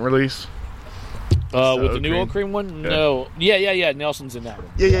most recent release? With the oat new cream? oat cream one? Yeah. No. Yeah. Nelson's in that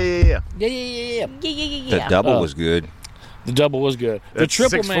one. Yeah. Yeah. The double was good. The double was good. The That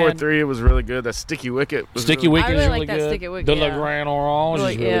triple, man. 643 was really good. That Sticky Wicket was Sticky really Wicket I really is like really that good. Sticky Wicket, The yeah. Le Grand Orange is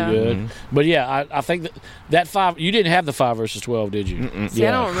Really- really yeah. good. But yeah, I think that 5. You didn't have the 5 versus 12, did you? See,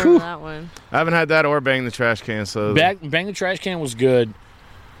 I don't remember that one. I haven't had that or Bang the Trash Can, so Bang the Trash Can was good.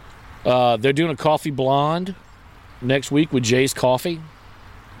 They're doing a coffee blonde next week with Jay's Coffee.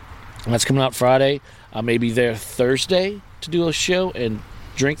 That's coming out Friday. I may be there Thursday to do a show and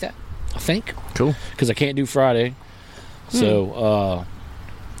drink that, I think. cool. Because I can't do Friday. So,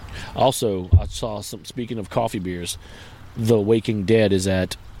 also, I saw some, speaking of coffee beers, The Waking Dead is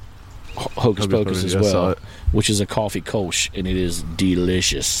at Hocus Pocus as I saw well, it. which is a coffee Kolsch, and it is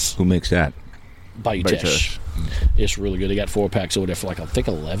delicious. Who makes that? Baitesh. It's really good. They got 4-packs over there for like, I think,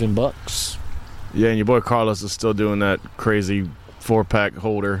 $11. Yeah, and your boy Carlos is still doing that crazy 4-pack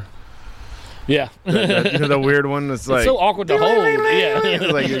holder. Yeah. The weird one that's like... It's so awkward to hold. Yeah.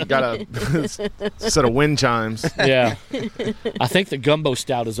 It's like you got a set of wind chimes. Yeah. I think the gumbo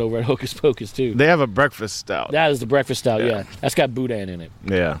stout is over at Hocus Pocus, too. They have a breakfast stout. That is the breakfast stout, yeah. That's got boudin in it.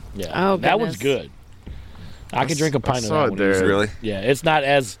 Yeah. Oh, that one's goodness. good. I could drink a pint of saw that it one. there. easily. Really? Yeah, it's not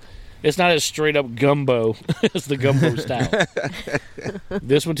as straight up gumbo as the gumbo stout.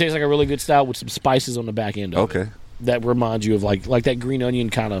 This one tastes like a really good stout with some spices on the back end of it. Okay. That reminds you of like that green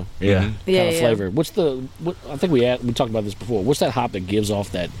onion kind of flavor. What's I think we talked about this before. What's that hop that gives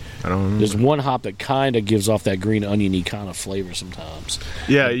off that? I don't know. There's one hop that kind of gives off that green oniony kind of flavor sometimes.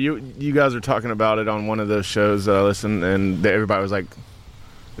 Yeah, you guys were talking about it on one of those shows that I listened, and everybody was like,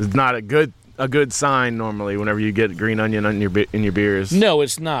 "It's not a good sign normally whenever you get green onion in your beers." No,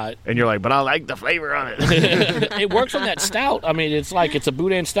 it's not. And you're like, "But I like the flavor on it." It works on that stout. I mean, it's like it's a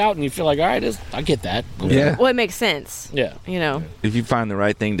boudin stout, and you feel like, all right, I get that. Yeah. Well, it makes sense. Yeah. You know. If you find the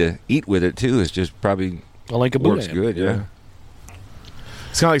right thing to eat with it too, it's just probably I like a works boudin. good. Yeah.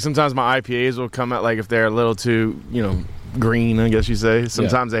 It's kind of like sometimes my IPAs will come out like if they're a little too, green, I guess you say.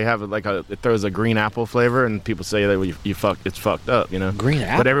 Sometimes they have it throws a green apple flavor, and people say that it's fucked up, Green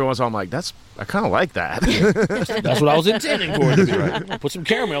apple. But every once in a while I'm like, I kind of like that. That's what I was intending for. Right. Put some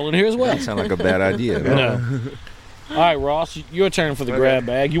caramel in here as well. That sounds like a bad idea. No. All right, Ross, your turn for the grab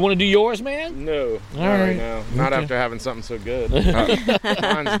bag. You want to do yours, man? No, All right. now. Not after having something so good.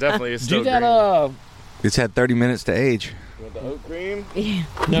 Mine's definitely still Do that. green. It's had 30 minutes to age. With the oat cream. Yeah.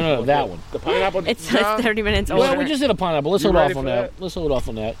 No, that one. The pineapple. It's 30 minutes older. Well, we just did a pineapple. Let's You hold off ready on for that. that? Let's hold off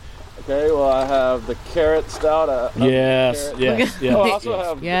on that. Okay, well I have the carrot stout. Yes. Oh, I also have.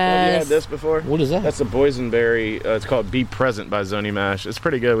 Have you Yes. had this before? What is that? That's the boysenberry. It's called Be Present by Zoni Mash. It's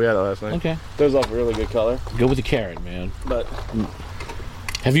pretty good. We had it last night. Okay. Throws off a really good color. Go with the carrot, man. But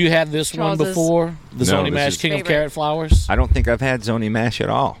Have you had this Charles's one before? The No, Zoni this Mash is King of favorite. Carrot Flowers? I don't think I've had Zoni Mash at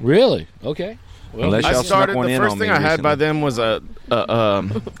all. Really? Okay. Well, Unless I y'all started. snuck one The in first on thing me I had by recently. them was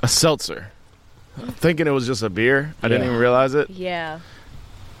a seltzer. Thinking it was just a beer. I didn't Yeah. even realize it. Yeah.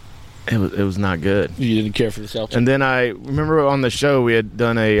 It was not good. you didn't care for the seltzer? And then I remember on the show we had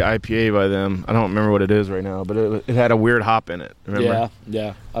done a IPA by them. I don't remember what it is right now, but it had a weird hop in it. Remember?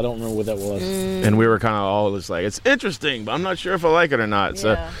 Yeah. I don't remember what that was. And we were kind of all just like, it's interesting, but I'm not sure if I like it or not.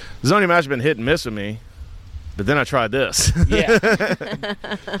 So Yeah. Zoni Mash has been hit and miss with me. But then I tried this. Yeah.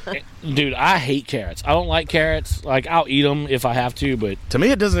 Dude, I hate carrots. I don't like carrots. Like, I'll eat them if I have to, but To me,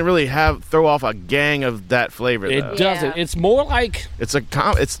 it doesn't really throw off a gang of that flavor. it Though. doesn't. Yeah. It's more like... It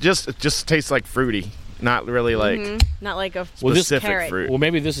just tastes like fruity, not really like Not like a Well, this specific carrot. fruit. Well,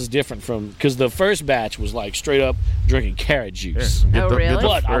 maybe this is different from... Because the first batch was, like, straight up drinking carrot juice. Get Oh, the- get really? the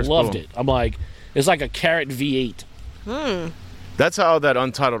But I first loved bowl. it. I'm like... It's like a carrot V8. That's how that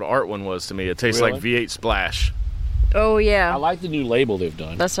Untitled Art one was to me. It tastes like Really? V8 Splash. Oh, I yeah. like the new label they've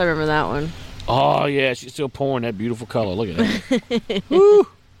done. That's I remember that one. Oh, yeah. She's still pouring that beautiful color. Look at that. Woo!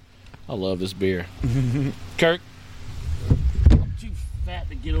 I love this beer. Kirk? I'm too fat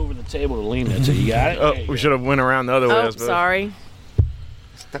to get over the table to lean that to. You got it? Oh, There you we go. should have went around the other way. I Oh, suppose. sorry.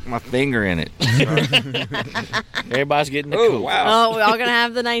 Stuck my finger in it. Everybody's getting the Oh, cool. wow. Oh, we're all going to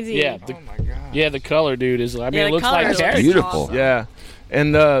have the 19. Yeah, the color, dude, is... I mean, Yeah, it the looks color like is carrot. beautiful. awesome. Yeah,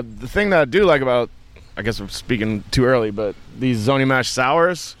 and the thing that I do like about, I guess I'm speaking too early, but these Zoni Mash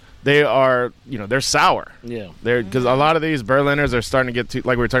sours, they are, they're sour. Yeah. They're because a lot of these Berliners are starting to get to,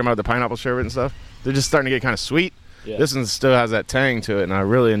 like we were talking about the pineapple sherbet and stuff. They're just starting to get kind of sweet. Yeah. This one still has that tang to it, and I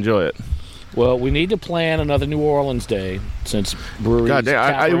really enjoy it. Well, we need to plan another New Orleans day since breweries... God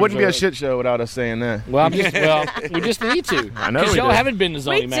damn, it wouldn't be a taprooms are- shit show without us saying that. Well, we just need to. I know Because we y'all do. haven't been to We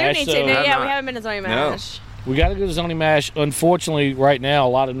Zoni do Mash, need so to. Yeah, not. we haven't been to Zoni No. Mash. we got to go to Zoni Mash. Unfortunately, right now, a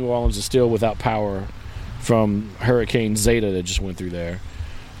lot of New Orleans is still without power from Hurricane Zeta that just went through there.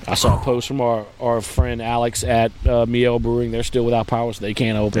 I saw a post from our friend Alex at Miel Brewing. They're still without power, so they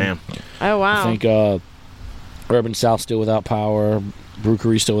can't open. Damn. Oh, wow. I think Urban South still without power.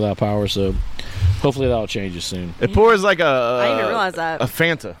 Brewery still without power, so hopefully that'll change soon. It pours like I didn't even realize that. a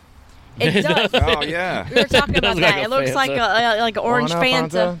Fanta. It does. Oh, yeah. We were talking about Does like that. a It looks like Fanta. like an orange Wanna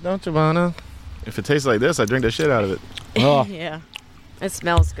Fanta. Don't you wanna? If it tastes like this, I drink the shit out of it. Oh, Yeah. It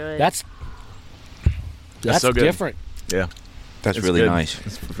smells good. that's so good. different. Yeah, That's it's really good. nice.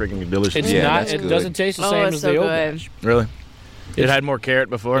 It's freaking delicious. It's Yeah, not. that's It good. doesn't taste the Oh, same it's as so the old good. batch. Really? It It's- had more carrot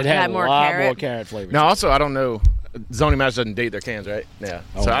before. It had had a more lot carrot. more carrot flavor. Now, also, I don't know. Zoni Mash doesn't date their cans, right? Yeah.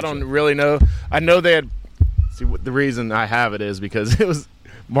 Oh, So I that's don't right. really know. I know they had. See, the reason I have it is because it was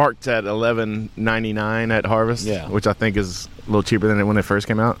marked at $11.99 at Harvest, Yeah. which I think is a little cheaper than it when it first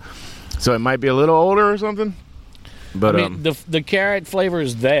came out. So it might be a little older or something. But I mean, the carrot flavor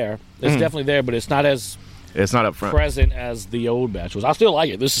is there. It's definitely there, but it's not as it's not up front. present as the old batch was. I still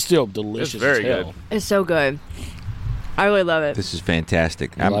like it. This is still delicious. It's very as hell. good. It's so good. I really love it. This is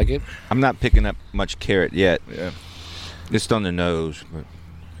fantastic. You like it? I'm not picking up much carrot yet. Yeah. Just on the nose. But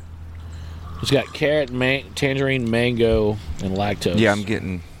It's got carrot, tangerine, mango, and lactose. yeah, I'm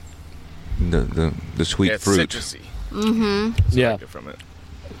getting the sweet It's fruit. citrusy. Yeah. Get from it.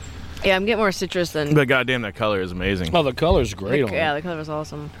 Yeah, I'm getting more citrus than. But goddamn, that color is amazing. Oh, the color's great on Yeah, it. the color was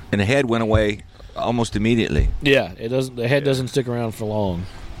awesome. And the head went away almost immediately. Yeah, it doesn't. The head doesn't stick around for long,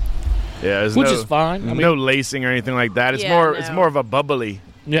 Yeah, there's which no, is fine. I mean, no lacing or anything like that. It's Yeah, more. no. It's more of a bubbly,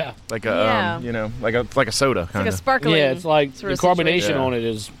 yeah, like Yeah. a like a soda It's kind like a of. sparkling. yeah. It's like sort the of carbonation situation. on it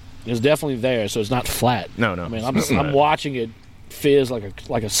is definitely there, so it's not flat. No. I mean, I'm watching it fizz like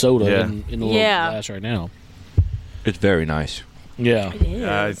a soda Yeah. in the little Yeah. glass right now. It's very nice. Yeah, It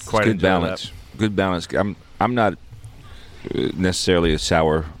is. It's Quite good enjoy balance. that. Good balance. I'm not necessarily a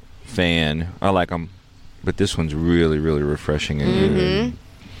sour fan. I like them, but this one's really, really refreshing and good.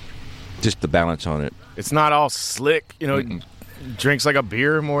 Just the balance on it. It's not all slick. You know, it drinks like a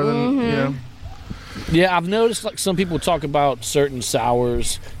beer more than you know. yeah. I've noticed like some people talk about certain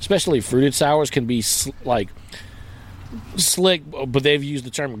sours, especially fruited sours, can be like slick, but they've used the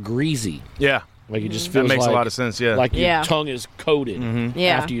term greasy. Yeah, Like it just that feels makes like, a lot of sense. Yeah. like your Yeah. tongue is coated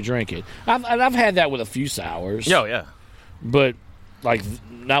Yeah. after you drink it. I've had that with a few sours. Oh yeah. But like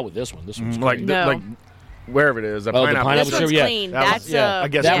not with this one. This one's Like great. No. like wherever it is. The Oh, the pineapple. pineapple This one's sure, yeah. clean. That was- That's yeah, I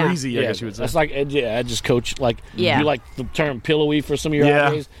guess yeah. greasy. I guess you would say. That's like I just coach like Yeah. you like the term pillowy for some of your Yeah.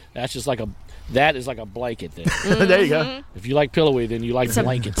 IPAs. That's just like that is like a blanket thing. There you go. If you like pillowy, then you like It's a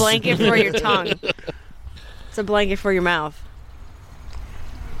blankets. blanket for your tongue. It's a blanket for your mouth.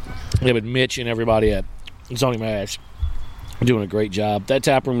 Yeah, but Mitch and everybody at Sony Mash are doing a great job. That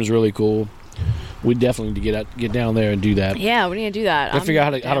tap room is really cool. We definitely need to get down there and do that. Yeah, we need to do that. I figure out how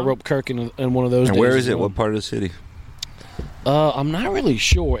to down. rope Kirk in one of those. And days where as is it? well. What part of the city? I'm not really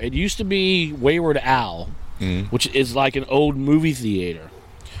sure. It used to be Wayward Owl, which is like an old movie theater.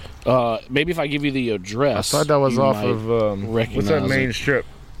 Maybe if I give you the I address, thought that was you off might of what's recognize that main it. strip?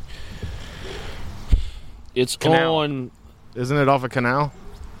 It's Canal. on Isn't it off a canal?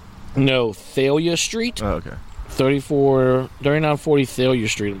 Thalia Street, Oh, okay. 3940 Thalia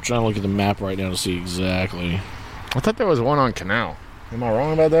Street. I'm trying to look at the map right now to see exactly. I thought there was one on Canal. Am I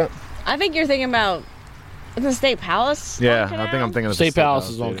wrong about that? I think you're thinking about the State Palace. on Yeah, I Canal? think I'm thinking of State the Palace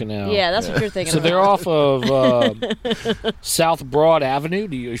is on Theater. Canal. Yeah, that's what you're thinking So about. they're off of South Broad Avenue.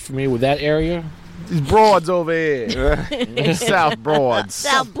 Are you familiar with that area? These broads over here. South Broads.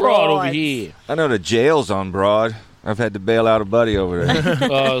 South Broad over Broads. here. I know the jail's on Broad. I've had to bail out a buddy over there.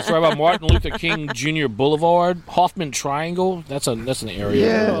 It's right by Martin Luther King Jr. Boulevard, Hoffman Triangle. That's an area.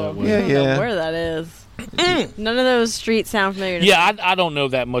 that way. I don't know where that is. None of those streets sound familiar to me. Yeah, I don't know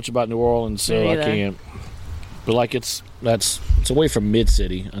that much about New Orleans, so Me I neither. can't. But like it's away from Mid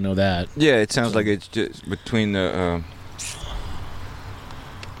City. I know that. Yeah, it sounds like it's just between the.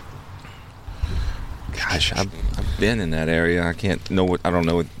 Gosh, I've been in that area. I don't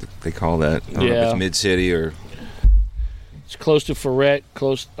know what they call that. I don't know if Yeah. it's Mid City or. It's close to Ferret.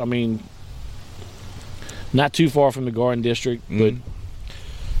 Not too far from the Garden District, but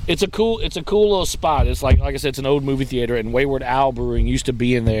it's a cool little spot. It's like I said, it's an old movie theater, and Wayward Owl Brewing used to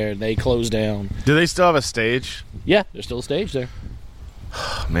be in there. They closed down. Do they still have a stage? Yeah, there's still a stage there.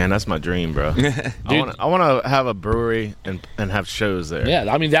 Man, that's my dream, bro. I want to have a brewery and have shows there.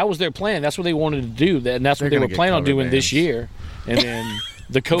 Yeah, I mean that was their plan. That's what they wanted to do, and that's They're what they gonna were get planning on cover doing this bands. year. And then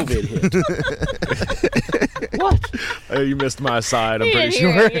the COVID hit. What? You missed my side. I'm You pretty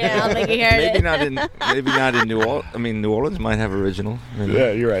didn't hear sure. it. Yeah, I don't think you heard Maybe it. not in New Orleans. I mean, New Orleans might have original.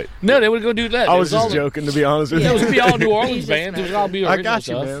 Yeah, you're right. No, they would go do that. I It was just all- joking, to be honest with It you. was gonna be all New Orleans just bands. It was all be I original got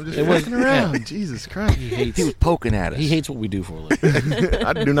you, stuff. man. I'm just It was- fucking around. Jesus Christ. He was poking at us. He hates what we do for a living.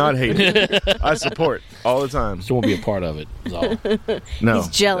 I do not hate it. I support all the time. Just won't be a part of it. Is all. No, He's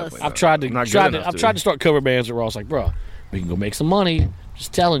jealous. definitely I've not. tried to I'm not good tried enough to I've tried to start cover bands that were all like, bro, we can go make some money.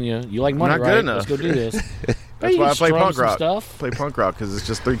 Just telling you, you like money, Not good right? enough. Let's go do this. That's You why I can play strum punk some rock. stuff. Play punk rock because it's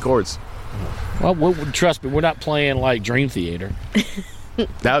just 3 chords. Well, trust me, we're not playing like Dream Theater.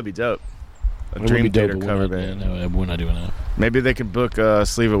 That would be dope. A It would Dream be dope, Theater but cover we're not, band. yeah, no, we're not doing that. Maybe they could book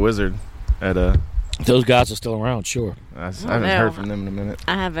Sleeve a Wizard at a. Those guys are still around, sure. I haven't know. heard from them in a minute.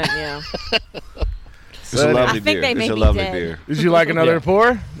 I haven't, yeah. It's a lovely I think beer. they It's may a be lovely dead. beer. Did you like another Yeah.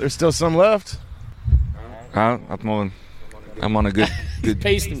 pour? There's still some left. I'm on a good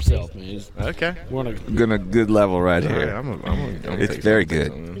paced himself, man. He's Okay. Good level right All right, here. I'm It's very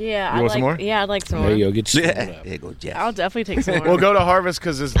good. Yeah, You want some more? Yeah, I'd like some more. There you go. Get you some. There you go, Jeff. I'll definitely take some more. We'll go to Harvest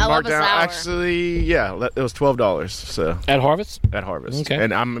because it's I love marked a down. sour. Actually, yeah, it was $12. So At Harvest? at Harvest. Okay.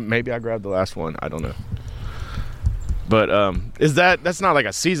 And maybe I grabbed the last one. I don't know. But that's not like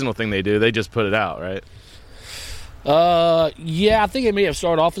a seasonal thing they do. They just put it out, right? Yeah, I think it may have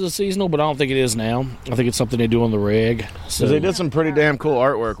started off as a seasonal, but I don't think it is now. I think it's something they do on the reg. So Because they did some pretty damn cool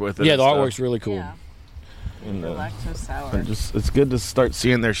artwork with it. yeah, and the stuff. artwork's really cool. Yeah. And, Lactose sour. and it's good to start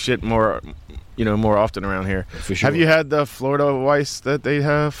seeing their shit more, more often around here. For sure. Have you had the Florida Weiss that they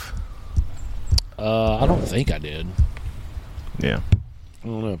have? I don't think I did. Yeah. I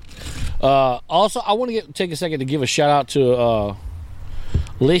don't know. Also, I want to take a second to give a shout out to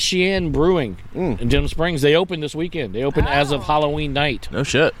Le Chien Brewing in Denham Springs. They opened this weekend. They opened as of Halloween night. No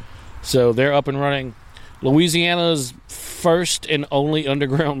shit. So they're up and running. Louisiana's first and only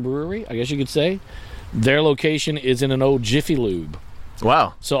underground brewery, I guess you could say. Their location is in an old Jiffy Lube.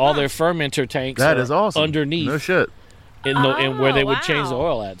 Wow. So all their fermenter tanks That are is awesome. underneath. No shit. And where they would wow. change the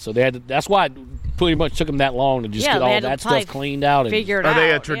oil at. So they had that's why it pretty much took them that long to just Yeah, get they all had to that probably stuff cleaned out. And, Figure it Are out. they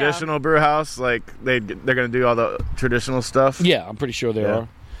a yeah. traditional brew house? Like they're going to do all the traditional stuff? yeah, I'm pretty sure they Yeah. are.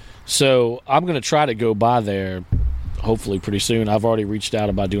 So I'm going to try to go by there hopefully pretty soon. I've already reached out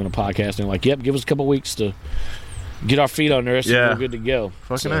about doing a podcast and like, yep, give us a couple weeks to get our feet under us Yeah. and we're good to go.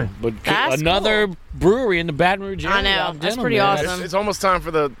 Fucking A. But That's another cool. brewery in the Baton Rouge area. I know. out in That's Denham, pretty man. awesome. It's almost time for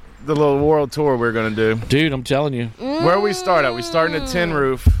the little world tour we're going to do. Dude, I'm telling you. Where we start at? We starting at Tin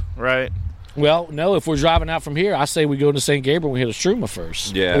Roof, right? Well, no, if we're driving out from here, I say we go to St. Gabriel and we hit Estruma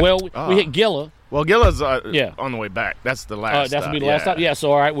first. Yeah. Well, we hit Gila. Well, Gilla's Yeah. on the way back. That's the last That's going to be the last stop. Yeah,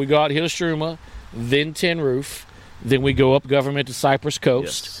 so all right, we go out, hit Estruma, then Tin Roof, then we go up Government to Cypress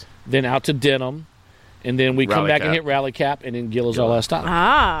Coast, Yes. then out to Denham, and then we come Rally back and Cap. hit Rally Cap, and then Gilla's our last stop.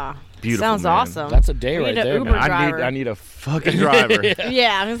 Ah. Beautiful, Sounds man. awesome. That's a day We right need an there, Uber man. driver. I need a fucking driver.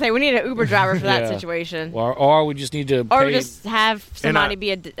 Yeah, I was going to say, we need an Uber driver for that Yeah. situation. Or we just need to Or pay. just have somebody be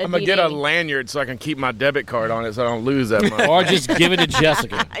a DD. I'm going to get a lanyard so I can keep my debit card on it so I don't lose that money. Or just give it to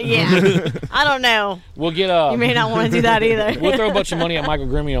Jessica. Yeah. I don't know. We'll get You may not want to do that either. We'll throw a bunch of money at Michael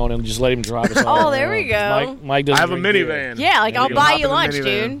Grimmy on him and just let him drive us all Oh, there we around. go. Mike I doesn't have a drink beer. minivan. Yeah, like I'll You buy hop you in the lunch,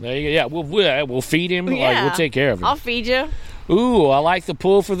 minivan. dude. There you go. Yeah, we'll feed him. Yeah. Like, we'll take care of him. I'll feed you. Ooh, I like the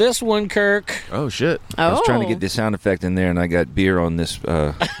pull for this one, Kirk. Oh, shit. Oh. I was trying to get the sound effect in there, and I got beer on this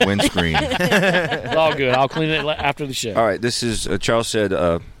windscreen. It's all good. I'll clean it after the show. All right, this is, Charles said,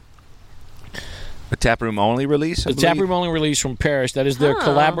 a taproom only release. The taproom only release from Parrish. That is their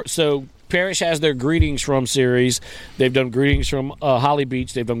So Parrish has their Greetings From series. They've done Greetings from Holly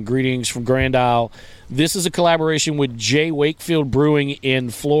Beach. They've done Greetings from Grand Isle. This is a collaboration with J. Wakefield Brewing in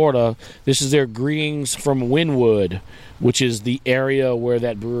Florida. This is their Greetings from Wynwood, which is the area where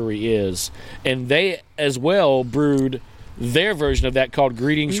that brewery is. And they, as well, brewed their version of that called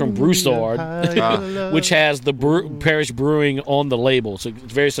Greetings from Broussard, which has the Parrish Brewing on the label. So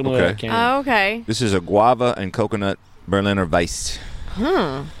it's very similar to that can. Oh, okay. This is a guava and coconut Berliner Weiss.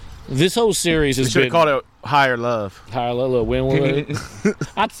 This whole series We has should been have called it Higher Love. Higher Little Wynwood.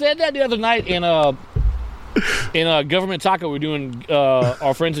 I said that the other night in Government Taco. We're doing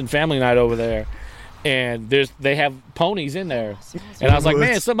our friends and family night over there, and they have ponies in there. And I was like,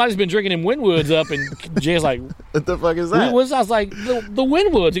 man, somebody's been drinking them Wynwoods up. And Jay's like, What the fuck is that? I was like, the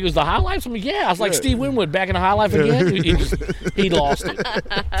Wynwoods. He goes, the High Lifes? I'm like, yeah. I was like, Steve Wynwood back in the High Life again? He lost it.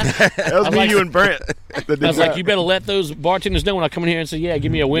 That was me, like- you, and Brent. I was like, you better let those bartenders know when I come in here and say, yeah,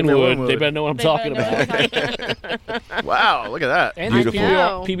 give me a Wynwood. Wynwood. They better know what I'm talking about. Wow, look at that. And there's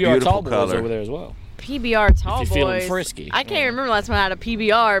Beautiful. PBR Beautiful tall boys color. over there as well. PBR tall If you're feeling boys. frisky. I can't remember last time I had a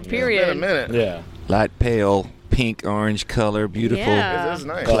PBR, period. It's been a minute. Yeah. Light pale, pink, orange color, beautiful, Yeah. This is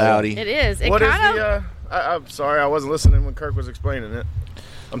nice. cloudy. It is. It What is kind of. the? I'm sorry, I wasn't listening when Kirk was explaining it.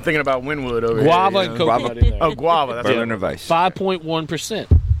 I'm thinking about Wynwood over Guava here. and you know? coconut in there. Oh, guava. That's Berliner it. Weiss. 5.1%.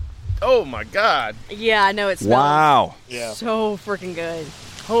 Oh my God! Yeah, I know it smells Wow. Yeah. so freaking good.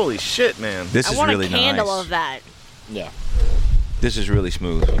 Holy shit, man! This I is want really a candle nice. of that. Yeah. This is really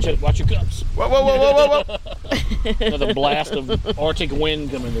smooth. Watch your cups. Whoa, whoa, whoa, whoa, whoa, whoa! Another blast of Arctic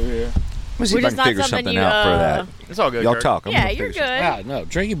wind coming through here. Let me see We're if I just can not figure something something you, out for that. It's all good. Y'all Kirk. talk. I'm Yeah, gonna you're figure good. No,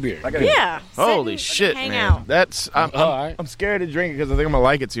 drink your beer. Yeah. sit Holy and shit, hang man! out. That's I'm All right. I'm scared to drink it because I think I'm gonna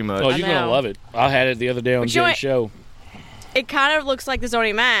like it too much. Oh, you're know. gonna love it. I had it the other day on But you know Jay's what? show. It kind of looks like the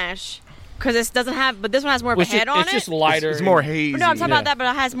Zoni Mash because this doesn't have, but this one has more of a head on It's it. just lighter. It's more hazy. No, I'm talking about that, but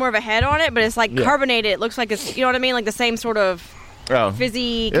it has more of a head on it. But it's like Yeah. carbonated. It looks like it's, you know what I mean, like the same sort of Oh.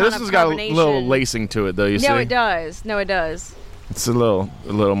 fizzy Yeah, kind this of has got a carbonation. little lacing to it, though. You see? No, it does. No, it does. It's a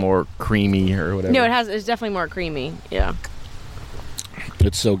little more creamy or whatever. No, it has. It's definitely more creamy. Yeah.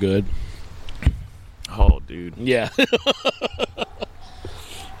 It's so good. Oh, dude. Yeah.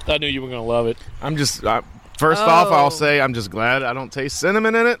 I knew you were going to love it. First off, I'll say I'm just glad I don't taste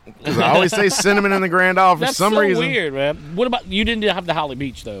cinnamon in it, because I always taste cinnamon in the Grand Isle for some reason. That's so weird, man. What about, you didn't have the Holly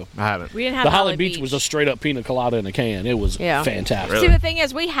Beach, though? I haven't. We didn't have The Holly Beach was a straight-up pina colada in a can. It was fantastic. See, the thing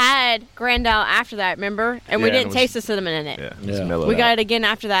is, we had Grand Isle after that, remember? And we didn't taste the cinnamon in it. Yeah. We got it again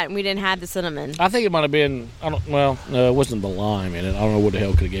after that, and we didn't have the cinnamon. I think it might have been, it wasn't the lime in it. I don't know what the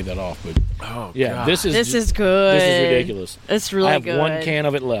hell could have gave that off, but God. this is good. This is ridiculous. It's really good. I have one can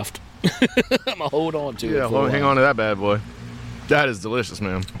of it left. I'm going to hold on to it. Yeah, hang on to that bad boy. That is delicious,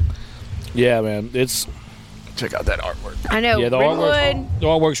 man. Yeah, man. Check out that artwork. I know. Yeah, the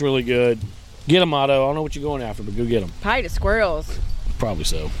artwork's really good. Get them, Otto. I don't know what you're going after, but go get them. Probably the squirrels. Probably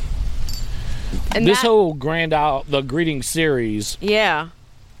so. And this whole Grand Isle, the greeting series. Yeah.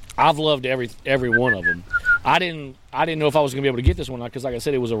 I've loved every one of them. I didn't know if I was going to be able to get this one because, like I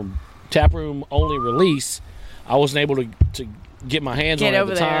said, it was a taproom only release. I wasn't able to get my hands on it at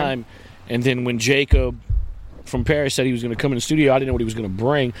the time. And then when Jacob from Paris said he was going to come in the studio, I didn't know what he was going to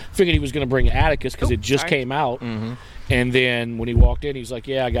bring. Figured he was going to bring Atticus because it just came out. Mm-hmm. And then when he walked in, he was like,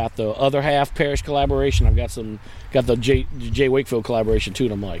 "Yeah, I got the other half Paris collaboration. I've got the Jay Wakefield collaboration too."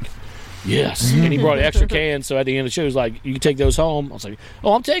 And I'm like, "Yes." And he brought an extra can. So at the end of the show, he was like, "You can take those home." I was like,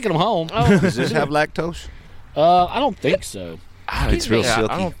 "Oh, I'm taking them home." Oh. Does this have lactose? I don't think so. It's real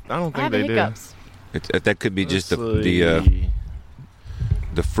silky. I don't think they hiccups. That could be just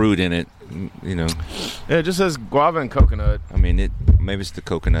the fruit in it, you know. Yeah, it just says guava and coconut. I mean, maybe it's the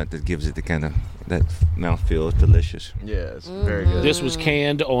coconut that gives it the kind of that mouthfeel. It's delicious. Yeah, it's very good. This was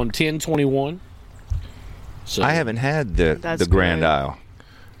canned on 10/21. So I haven't had the Grand Isle.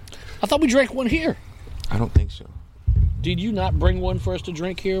 I thought we drank one here. I don't think so. Did you not bring one for us to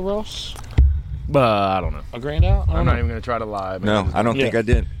drink here, Ross? But I don't know. A Grand Isle? I'm not even going to try to lie. No, I don't think I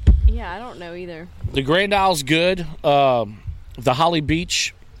did. Yeah, I don't know either. The Grand Isle's good. The Holly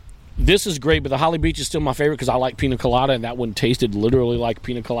Beach, this is great, but the Holly Beach is still my favorite because I like pina colada, and that one tasted literally like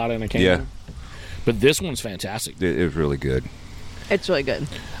pina colada in a can. Yeah. But this one's fantastic. It was really good. It's really good.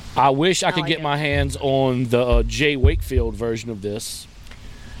 I wish I could get my hands on the Jay Wakefield version of this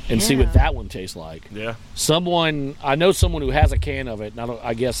and see what that one tastes like. Yeah. I know someone who has a can of it, and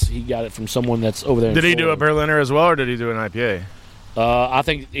I guess he got it from someone that's over there. Did he do a Berliner as well, or did he do an IPA? I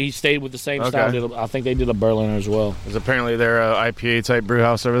think he stayed with the same style. I think they did a Berliner as well. Is apparently they're IPA type brew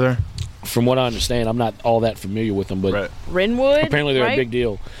house over there? From what I understand, I'm not all that familiar with them, but Rinwood. Apparently they're a big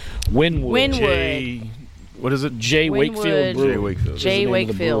deal. Winwood. What is it? Jay Wakefield Brewery. Jay Wakefield. Jay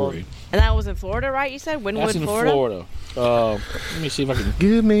Wakefield. And that was in Florida, right? You said Winwood, That's in Florida. Let me see if I can.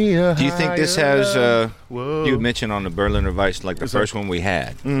 Give me a. Do you think this has? You mentioned on the Berliner Weiss, like the first one we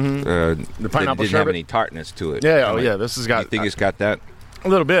had. The pineapple didn't have any tartness to it. Yeah. Yeah. This has got. You think it's got that? A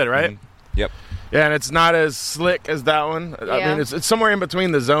little bit, right? Mm-hmm. Yep. Yeah, and it's not as slick as that one. Yeah. I mean, it's somewhere in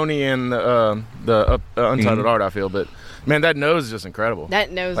between the Zoni and the Untitled Art, I feel. But man, that nose is just incredible.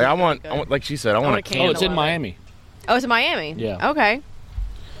 That nose. Like is I want, good. like she said, I want a can. Oh, it's in Miami. Oh, it's in Miami. Yeah. Okay.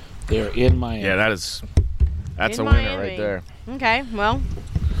 They're in Miami. Yeah, that's In a winner Miami. right there. Okay. Well,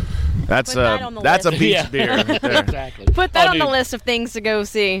 That's Put that on the that's a list. beach beer. Right there. Exactly. put that on dude, the list of things to go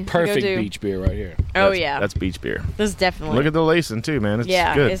see. Perfect to go do. beach beer right here. Oh yeah. That's beach beer. This is definitely. Look at the lacing too, man. It's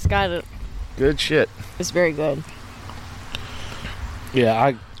good. It's got a. Good shit. It's very good.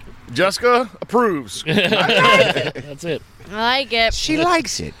 Yeah, Jessica approves. that's it. I like it. She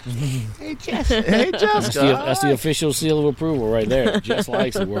likes it. Hey, Jessica. That's the official seal of approval right there. Just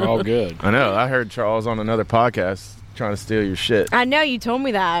likes it. We're all good. I know. I heard Charles on another podcast trying to steal your shit. I know you told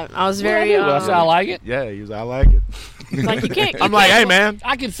me that. I was very. Well, that's how I like it. Yeah, he was. I like it. Like you can't. I'm like, hey man,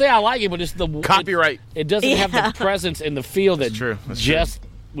 I can say I like it, but it's the copyright. It doesn't have the presence and the feel that true. That's Jess.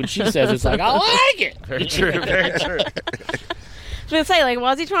 When she says it's like, I like it. Very true. Very true. I was gonna say, like,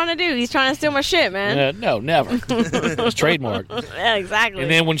 what's he trying to do? He's trying to steal my shit, man. No, never. It's trademarked. Yeah, exactly. And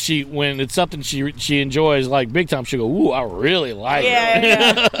then when it's something she enjoys like big time, she'll go, "Ooh, I really like it."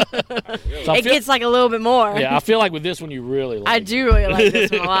 Yeah. So It gets like a little bit more. Yeah, I feel like with this one you really like. I do really like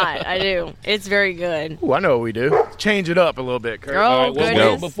this one a lot. I do. It's very good. Ooh, I know what we do. Change it up a little bit, Kurt. Oh, All right, well,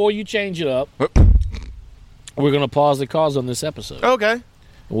 goodness. before you change it up, we're gonna pause the cause on this episode. Okay.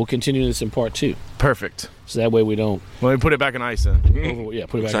 We'll continue this in part 2. Perfect. So that way we don't. Let me put it back in ice then. Put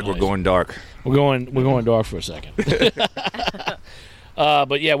it Looks back like we're in ice. going dark. We're going dark for a second.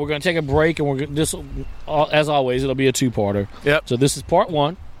 But yeah, we're going to take a break, and as always, it'll be a 2-parter. Yep. So this is part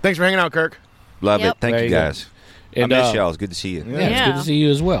 1. Thanks for hanging out, Kirk. Love Yep. it. Thank There you you go. guys. And, I miss y'all. It's good to see you. Yeah, it's good to see you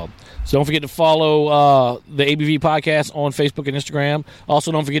as well. So don't forget to follow the ABV Podcast on Facebook and Instagram.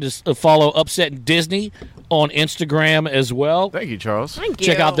 Also, don't forget to follow Upset Disney on Instagram as well. Thank you, Charles. Thank you.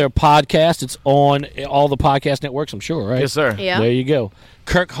 Check out their podcast. It's on all the podcast networks, I'm sure, right? Yes, sir. Yeah. There you go.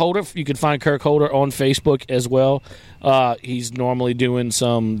 Kirk Holder, you can find Kirk Holder on Facebook as well. He's normally doing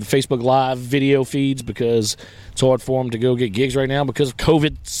some Facebook Live video feeds because it's hard for him to go get gigs right now because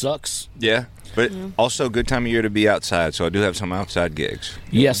COVID sucks. Yeah. But also a good time of year to be outside, so I do have some outside gigs.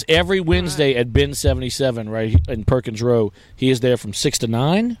 Yes, every Wednesday at Bin 77 right in Perkins Row. He is there from 6 to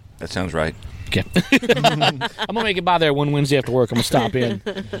 9. That sounds right. Okay. I'm going to make it by there one Wednesday after work. I'm going to stop in.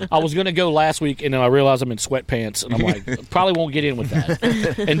 I was going to go last week, and then I realized I'm in sweatpants, and I'm like, probably won't get in with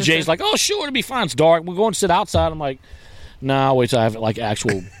that. And Jay's like, oh, sure, it'll be fine. It's dark. We're going to sit outside. I'm like, nah, I'll wait till I have, like,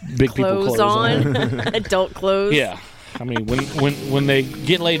 actual big people clothes on. Adult clothes. Yeah. I mean, when they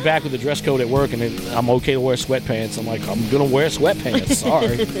get laid back with the dress code at work and I'm okay to wear sweatpants, I'm like, I'm going to wear sweatpants.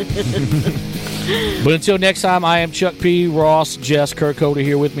 Sorry. But until next time, I am Chuck P. Ross, Jess, Kirk Holder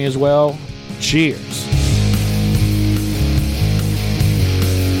here with me as well. Cheers.